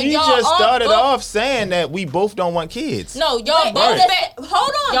 Now, She y'all just all started both- off saying that we both don't want kids. No, y'all But both at bear, the- hold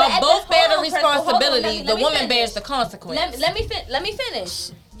on. but y'all at both the- bear the hold on, Crystal, hold on, responsibility. let The me woman finish. bears the consequence. Let me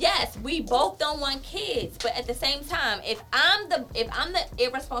finish. Yes, we both don't want kids, but at the same time, if I'm the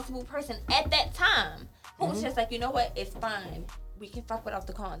irresponsible person at that time who was just like, you know what, it's fine, we can fuck without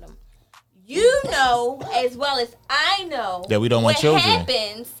the condom. You know as well as I know That we don't want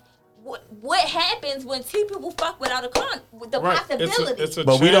children. What happens when 2 people fuck without a condom? The Right. possibility. It's a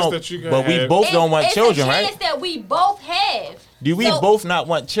But chance we don't. that you can But we have. both don't want It's children, a right? chance that we both have. Do we So, both not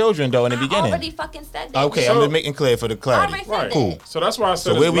want children though in the I beginning? already fucking said that. Okay, So- I'm just making clear for the clarity. already said Right. that. Cool. So that's why I said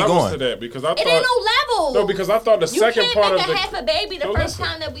So where there's we levels going? to that because I It thought ain't no level. no because I thought the You second can't part make of a the half a baby the No, first listen.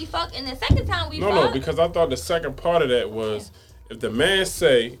 time that we fuck, and the second time we no fuck. because I thought the second part of that was if the man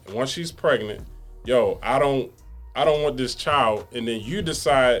say once she's pregnant, yo, I don't want this child, and then you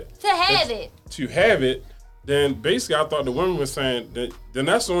decide to have it. to have it, then basically I thought the woman was saying that then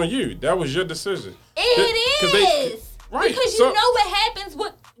that's on you. That was your decision. It 'Cause they- is. right, Because so- you know what happens.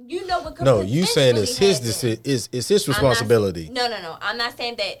 What could No, you saying it's his potentially happen. it's his responsibility. No. I'm not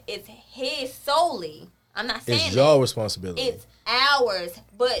saying that it's his solely. I'm not saying It's that. your responsibility. It's ours.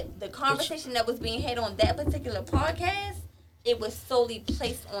 But the conversation that was being had on that particular podcast, it was solely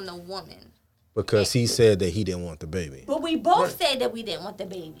placed on the woman. because he said that he didn't want the baby. But we both said that we didn't want the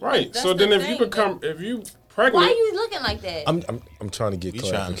baby. Right. That's So then the if you thing. if you pregnant, Why are you looking like that? I'm trying to get We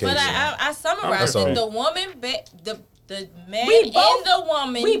trying to- clarification. But I summarized That's all. it. The woman, the man We both- and the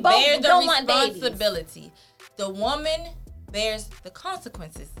woman we both bear the don't want babies. responsibility. The woman bears the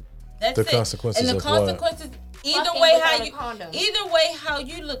consequences. That's The it. consequences And the of what? consequences, either Fucking way without how a you, condom. either way how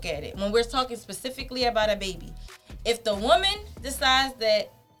you look at it. When we're talking specifically about a baby, if the woman decides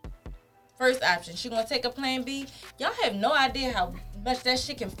that first option, she gonna take a plan B, y'all have no idea how much that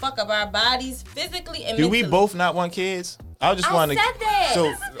shit can fuck up our bodies physically and Do we mentally. both not want kids? I just I want said to. that. So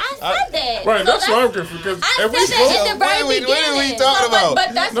I said that. right? So That's why I'm confused. Because I if we said that both, at the very What are we beginning. talking about?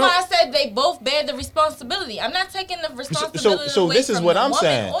 But that's No. why I said they both bear the responsibility. I'm not taking the responsibility. So away this is from what the I'm woman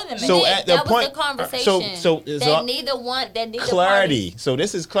saying. or the man. So Nick, at the that point, was the conversation. so that neither one, that neither clarity. So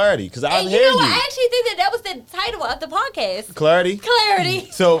this is clarity because I Party. And hear you know you. what? I actually think that was the title of the podcast. Clarity. Clarity.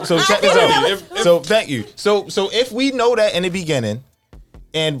 So check this Clarity. out. If- So thank you. So if we know that in the beginning,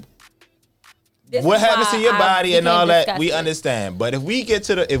 and This what is happens why to your I body and became all that, we disgusted. understand. But if we get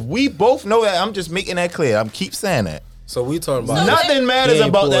to if we both know that, I'm just making that clear. I'm keep saying that. So we talking about So Nothing matters They ain't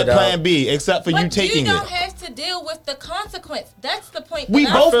about that pulled plan out. B except for you But taking you don't it. have to deal with the consequence. That's the point. We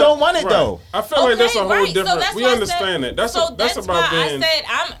that both I'm- don't want it right. though. I feel like that's a whole right. So different. that's We why I understand said- that. That's so that's about why being.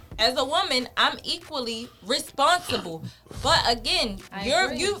 I said as a woman, I'm equally responsible. But again,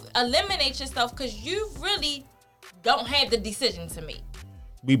 you eliminate yourself because you really don't have the decision to make.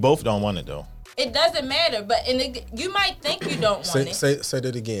 We both don't want it though. It doesn't matter, but you might think you don't want it. say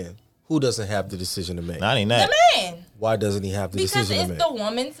that again. Who doesn't have the decision to make? Not even The that. man, Why doesn't he have the because decision it's to make? the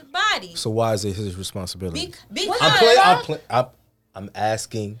woman's body. So why is it his responsibility? Because I'm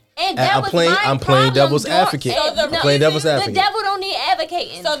asking. And that I'm was playing. my I'm playing problem devil's during- advocate. So the I'm playing devil's reason- The advocate. devil don't need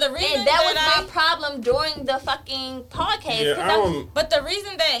advocating. So the reason and that was that my problem during the fucking podcast. Yeah, 'cause I don't. but the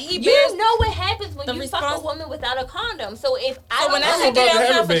reason that he bears you know what happens when the you fuck a respons- woman without a condom. So if I So don't when I want say a I'm get about to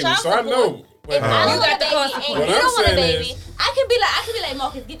outside have a for baby, child so I support, know. if I You don't got want the a baby consequence. and What you I'm don't want a saying baby, is- I can be like,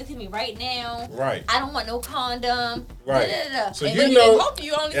 Marcus, give it to me right now. Right. I don't want no condom. Right. Da-da-da-da. So and you then know, hope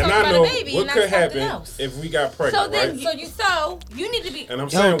you only and talking I about know a baby what and not could something happen else. if we got So pregnant, then, right? you need to be. And I'm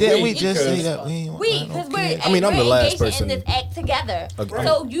Yo, saying didn't we just because- say that we ain't We, because we're, I mean, I'm the we're last engaging person- in this act together. Right.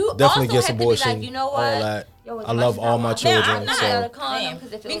 So you Definitely also against have to abortion. be like, you know what? All that. Yo, as I much love as all my want children. Now, I'm not so out of condom Damn.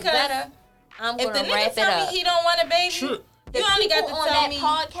 because if it was Because better, I'm If gonna the wrap nigga it tell me up. he don't want a baby, Sure. you only got to people on tell that me.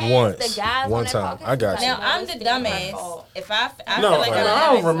 podcast, Once. the guys One on that time. podcast. I got was you. like, Now I'm no, the this thing is my dumbass. fault. If I No, feel like I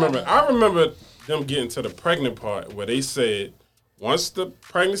I'm don't the remember. dumbass. I remember them getting to the pregnant part where they said, once the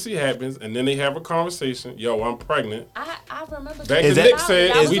pregnancy happens and then they have a conversation, yo, I'm pregnant. I remember. Back that. Is to that- Nick said,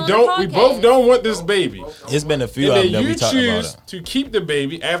 That was we on the don't, we both podcast. don't want this baby. It's been a few And of then them that you we talked about choose it. to keep the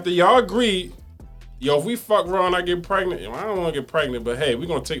baby after y'all agreed, yo, if we fuck wrong, I get pregnant. Yo, I don't want to get pregnant, but hey, we're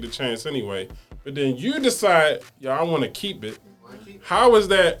going to take the chance anyway. But then you decide, yo, I want to keep it. How is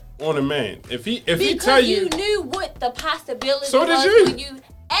that on a man? If he tell Because you, you knew what the possibility So did was you. when you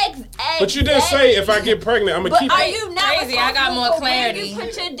but you didn't say if I get pregnant, I'm going to But keep are it. you not Crazy, I got more responsible for where clarity. you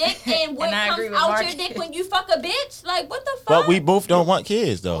put your dick and what And I comes agree with out Mark. your dick when you fuck a bitch? Like, what the fuck? But we both don't want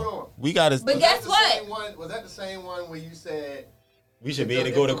kids Hold though. on. We gotta. But guess what? Was that the same one where you said We should be If able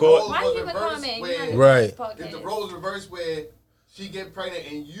to the- go if to the court. roles Why was you even reversed comment? where- You're not Right. if the podcast. roles reversed where she get pregnant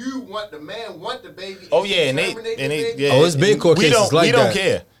and you want the man want the baby? Oh she yeah, and they terminate the and they baby? yeah. Oh, it's been court we cases don't, like we don't that.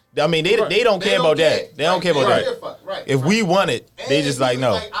 care. I mean, they don't care about that. They don't care about Right. that. Right. If we want it, they And just he like was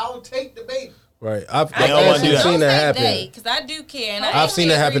no. Like, I'll take the baby. Right. I've They don't wanna do that. seen that happen. Because I do care, and I've seen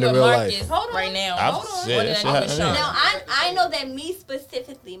that happen in real life. Hold on. Right now, I've Hold on. said What that did shit I do with happen. Sean? Now I know that me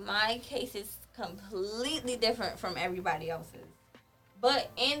specifically, my case is completely different from everybody else's.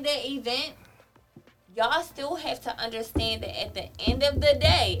 But in the event, y'all still have to understand that at the end of the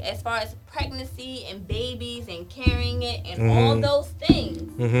day, as far as pregnancy and babies and carrying it and all those things,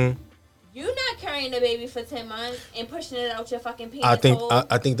 Mm-hmm. you're not carrying the baby for 10 months and pushing it out your fucking penis I think hole.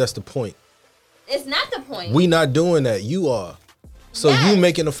 I think that's the point. It's not the point. We not doing that. You are. So Yes. you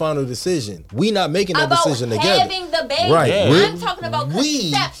making the final decision. We not making that about decision together. having the baby. Right. Yeah. I'm talking about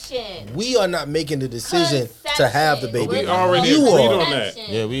We- conception. We are not making the decision to have the Conception. baby. We We're already You agreed are. on that.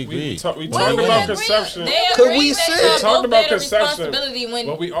 Conception. Yeah, we We agree. talked Well, about we agree. conception. They Could agreed we that say- y'all We talked both about bear the conception, responsibility when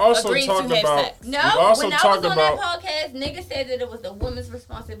but we also agreed talked to have about- sex. No, We also when I was talked on about- that podcast, nigga said that it was the woman's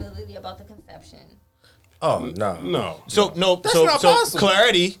responsibility about the conception. Oh no. No. So no, That's so not so possible.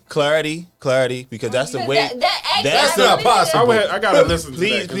 clarity, because that's the way. That's not possible. I gotta listen to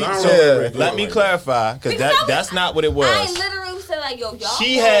Please, that. 'cause please, I don't so remember it let me like clarify, because that's not what it I was. literally said like, yo, y'all.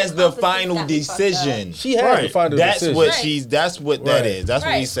 She hold has the conferences final got me fucked up. decision. She has Right. to find a That's decision. what Right. she's. That's what that Right. is. That's what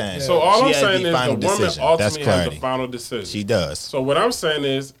Right. he's saying. So all She I'm has saying the is the final woman decision. ultimately That's has clarity. the final decision. She does. So what I'm saying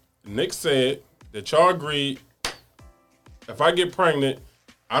is, Nick said that y'all agreed, if I get pregnant,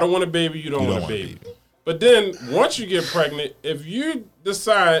 I don't want a baby, you don't want a baby. But then once you get pregnant, if you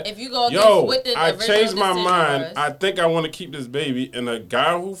decide, if you go against what the I original changed my decision mind, was. I think I want to keep this baby, and a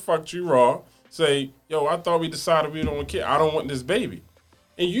guy who fucked you raw say, yo, I thought we decided we don't want kids. I don't want this baby.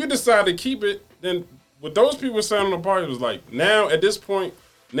 And you decide to keep it, then what those people saying on the party was like, now at this point,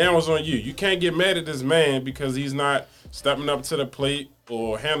 now it's on you. You can't get mad at this man because he's not stepping up to the plate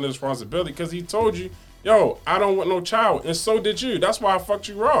or handling responsibility because he told you, yo, I don't want no child. And so did you. That's why I fucked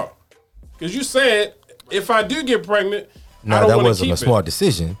you raw. Because you said, if I do get pregnant, I No, don't that want to wasn't keep a smart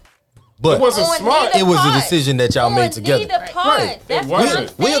decision. But It wasn't smart. it was a decision that y'all made together. Right. It That's what I'm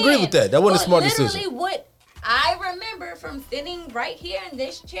wasn't. We agree saying. with that. That wasn't a smart Literally decision. what I remember from sitting right here in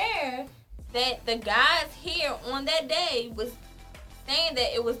this chair, that the guys here on that day was saying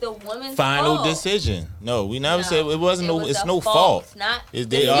that it was the woman's Final fault. decision. No, we never said it wasn't. It no, was it's the no fault. Not It's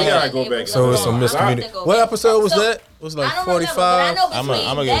the they all decision, gotta go it back. was So the it's some fault. I have to miscommunication. go What back. episode was So, that? It was like I don't remember, 45. but I know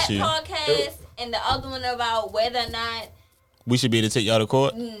I'ma between get that you. podcast and the other one about whether or not We should be able to take y'all to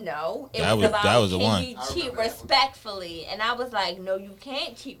court. no, it That was was- about that was the can one. you cheat respectfully, and I was like, no, you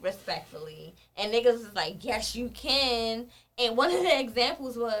can't cheat respectfully, and niggas was like, yes, you can. And one of the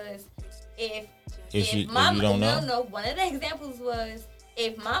examples was if my you don't know? no, one of the examples was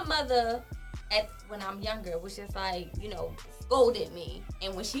if my mother when I'm younger was just like, scolded me,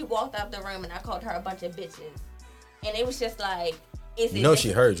 and when she walked out the room and I called her a bunch of bitches, and it was just like, is it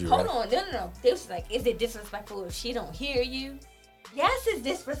She heard you, hold right? on, no. They was like, is it disrespectful if she don't hear you? Yes, it's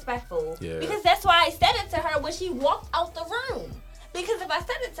disrespectful. Yeah. Because that's why I said it to her when she walked out the room. Because if I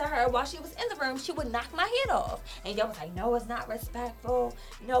said it to her while she was in the room, she would knock my head off. And y'all was like, no, it's not respectful.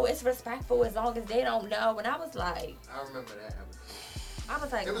 No, it's respectful as long as they don't know. And I was like, I remember that episode. I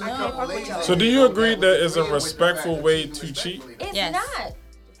was like, It was I a can't couple fuck with ladies. y'all. So do you agree that it's a Agreeing with the respectful fact way that to she cheat? respectfully- It's Yes. not.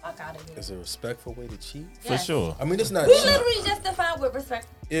 Fuck out of here. It's a respectful way to cheat. For Yes. sure. I mean, it's not We cheat. literally just defined what respect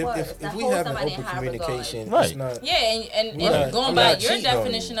was. If To we hold have an somebody in open high regard. communication, Right. it's not. Yeah, and We're not- going I'm by not your cheating on you.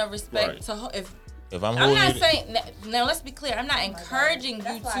 definition of respect, Right. If I'm I'm holding not you, saying now. Let's be clear. I'm not encouraging you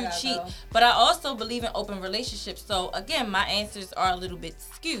That's why I to gotta cheat, go. but I also believe in open relationships. So again, my answers are a little bit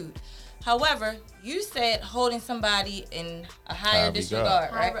skewed. However, you said holding somebody in a higher High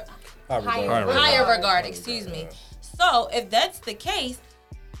disregard, right? Higher regard, excuse me. So if that's the case,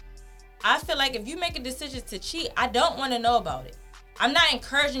 I feel like if you make a decision to cheat, I don't want to know about it. I'm not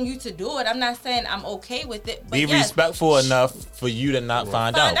encouraging you to do it. I'm not saying I'm okay with it. But be yes, respectful enough for you to not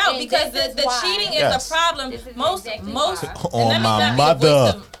find find out. out because And this the is why- cheating is Yes. a problem. This is Most exactly and why. let On me my not be a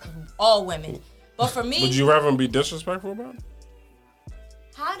voice mother. of all women. But for me, Would you rather be disrespectful about it?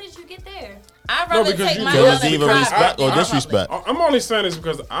 How did you get there? I'd rather because take you my know Because love it's in either private respect or than disrespect. public. I'm only saying this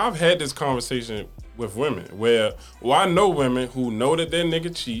because I've had this conversation with women where, I know women who know that their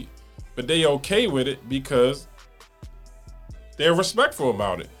nigga cheat, but they okay with it because they're respectful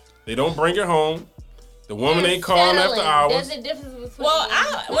about it. They don't bring it home. The woman ain't calling after Settling. hours. There's a difference between. Well,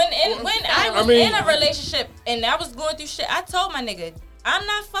 when I was mean- in a relationship and I was going through shit, I told my nigga, I'm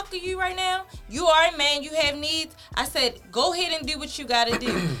not fucking you right now. You are a man. You have needs. I said, go ahead and do what you gotta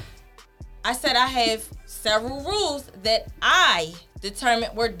do. I said I have several rules that I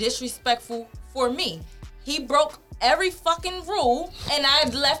determined were disrespectful for me. He broke every fucking rule and I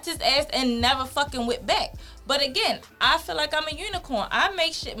left his ass and never fucking went back. But again, I feel like I'm a unicorn. I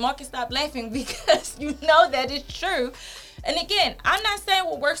make shit. Marcus, stop laughing because you know that it's true. And again, I'm not saying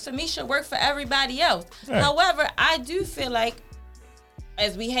what works for me should work for everybody else. Right. However, I do feel like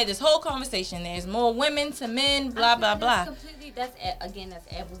as we had this whole conversation, there's more women to men, blah, blah, blah. That's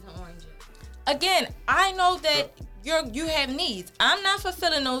apples and oranges. Again, I know that you have needs. I'm not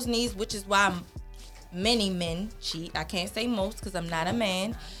fulfilling those needs, which is why many men cheat. I can't say most because I'm not a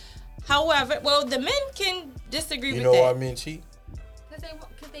man. However, well, the men can disagree You with know that. why men cheat?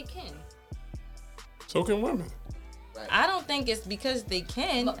 Because they can. So can women. I don't think it's because they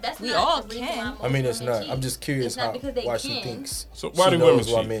can. But that's We not all the reason why can. most I mean, it's women not. cheat. I'm just curious It's not because they why she can. thinks. So why she do women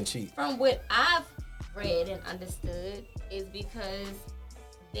knows why cheat? men cheat. From what I've read and understood is because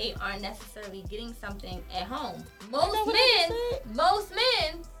they aren't necessarily getting something at home. Most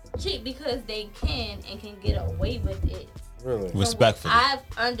men cheat because they can and can get away with it. Really? From what Respectfully.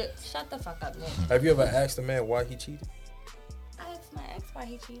 Shut the fuck up, Nick. Have you ever asked a man why he cheated? I asked my ex why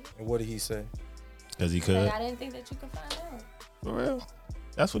he cheated. And what did he say? Because he Like, could. I didn't think that you could find out. For real.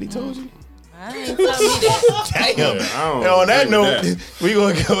 That's what he told you. I ain't tell me that. Damn. Yeah, I don't And on that agree note, with we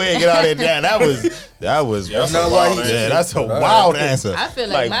gonna go ahead and get out of there. Damn, that was That's not a why wild he answer. yeah, that's a All right. wild answer. I feel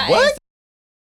like my what?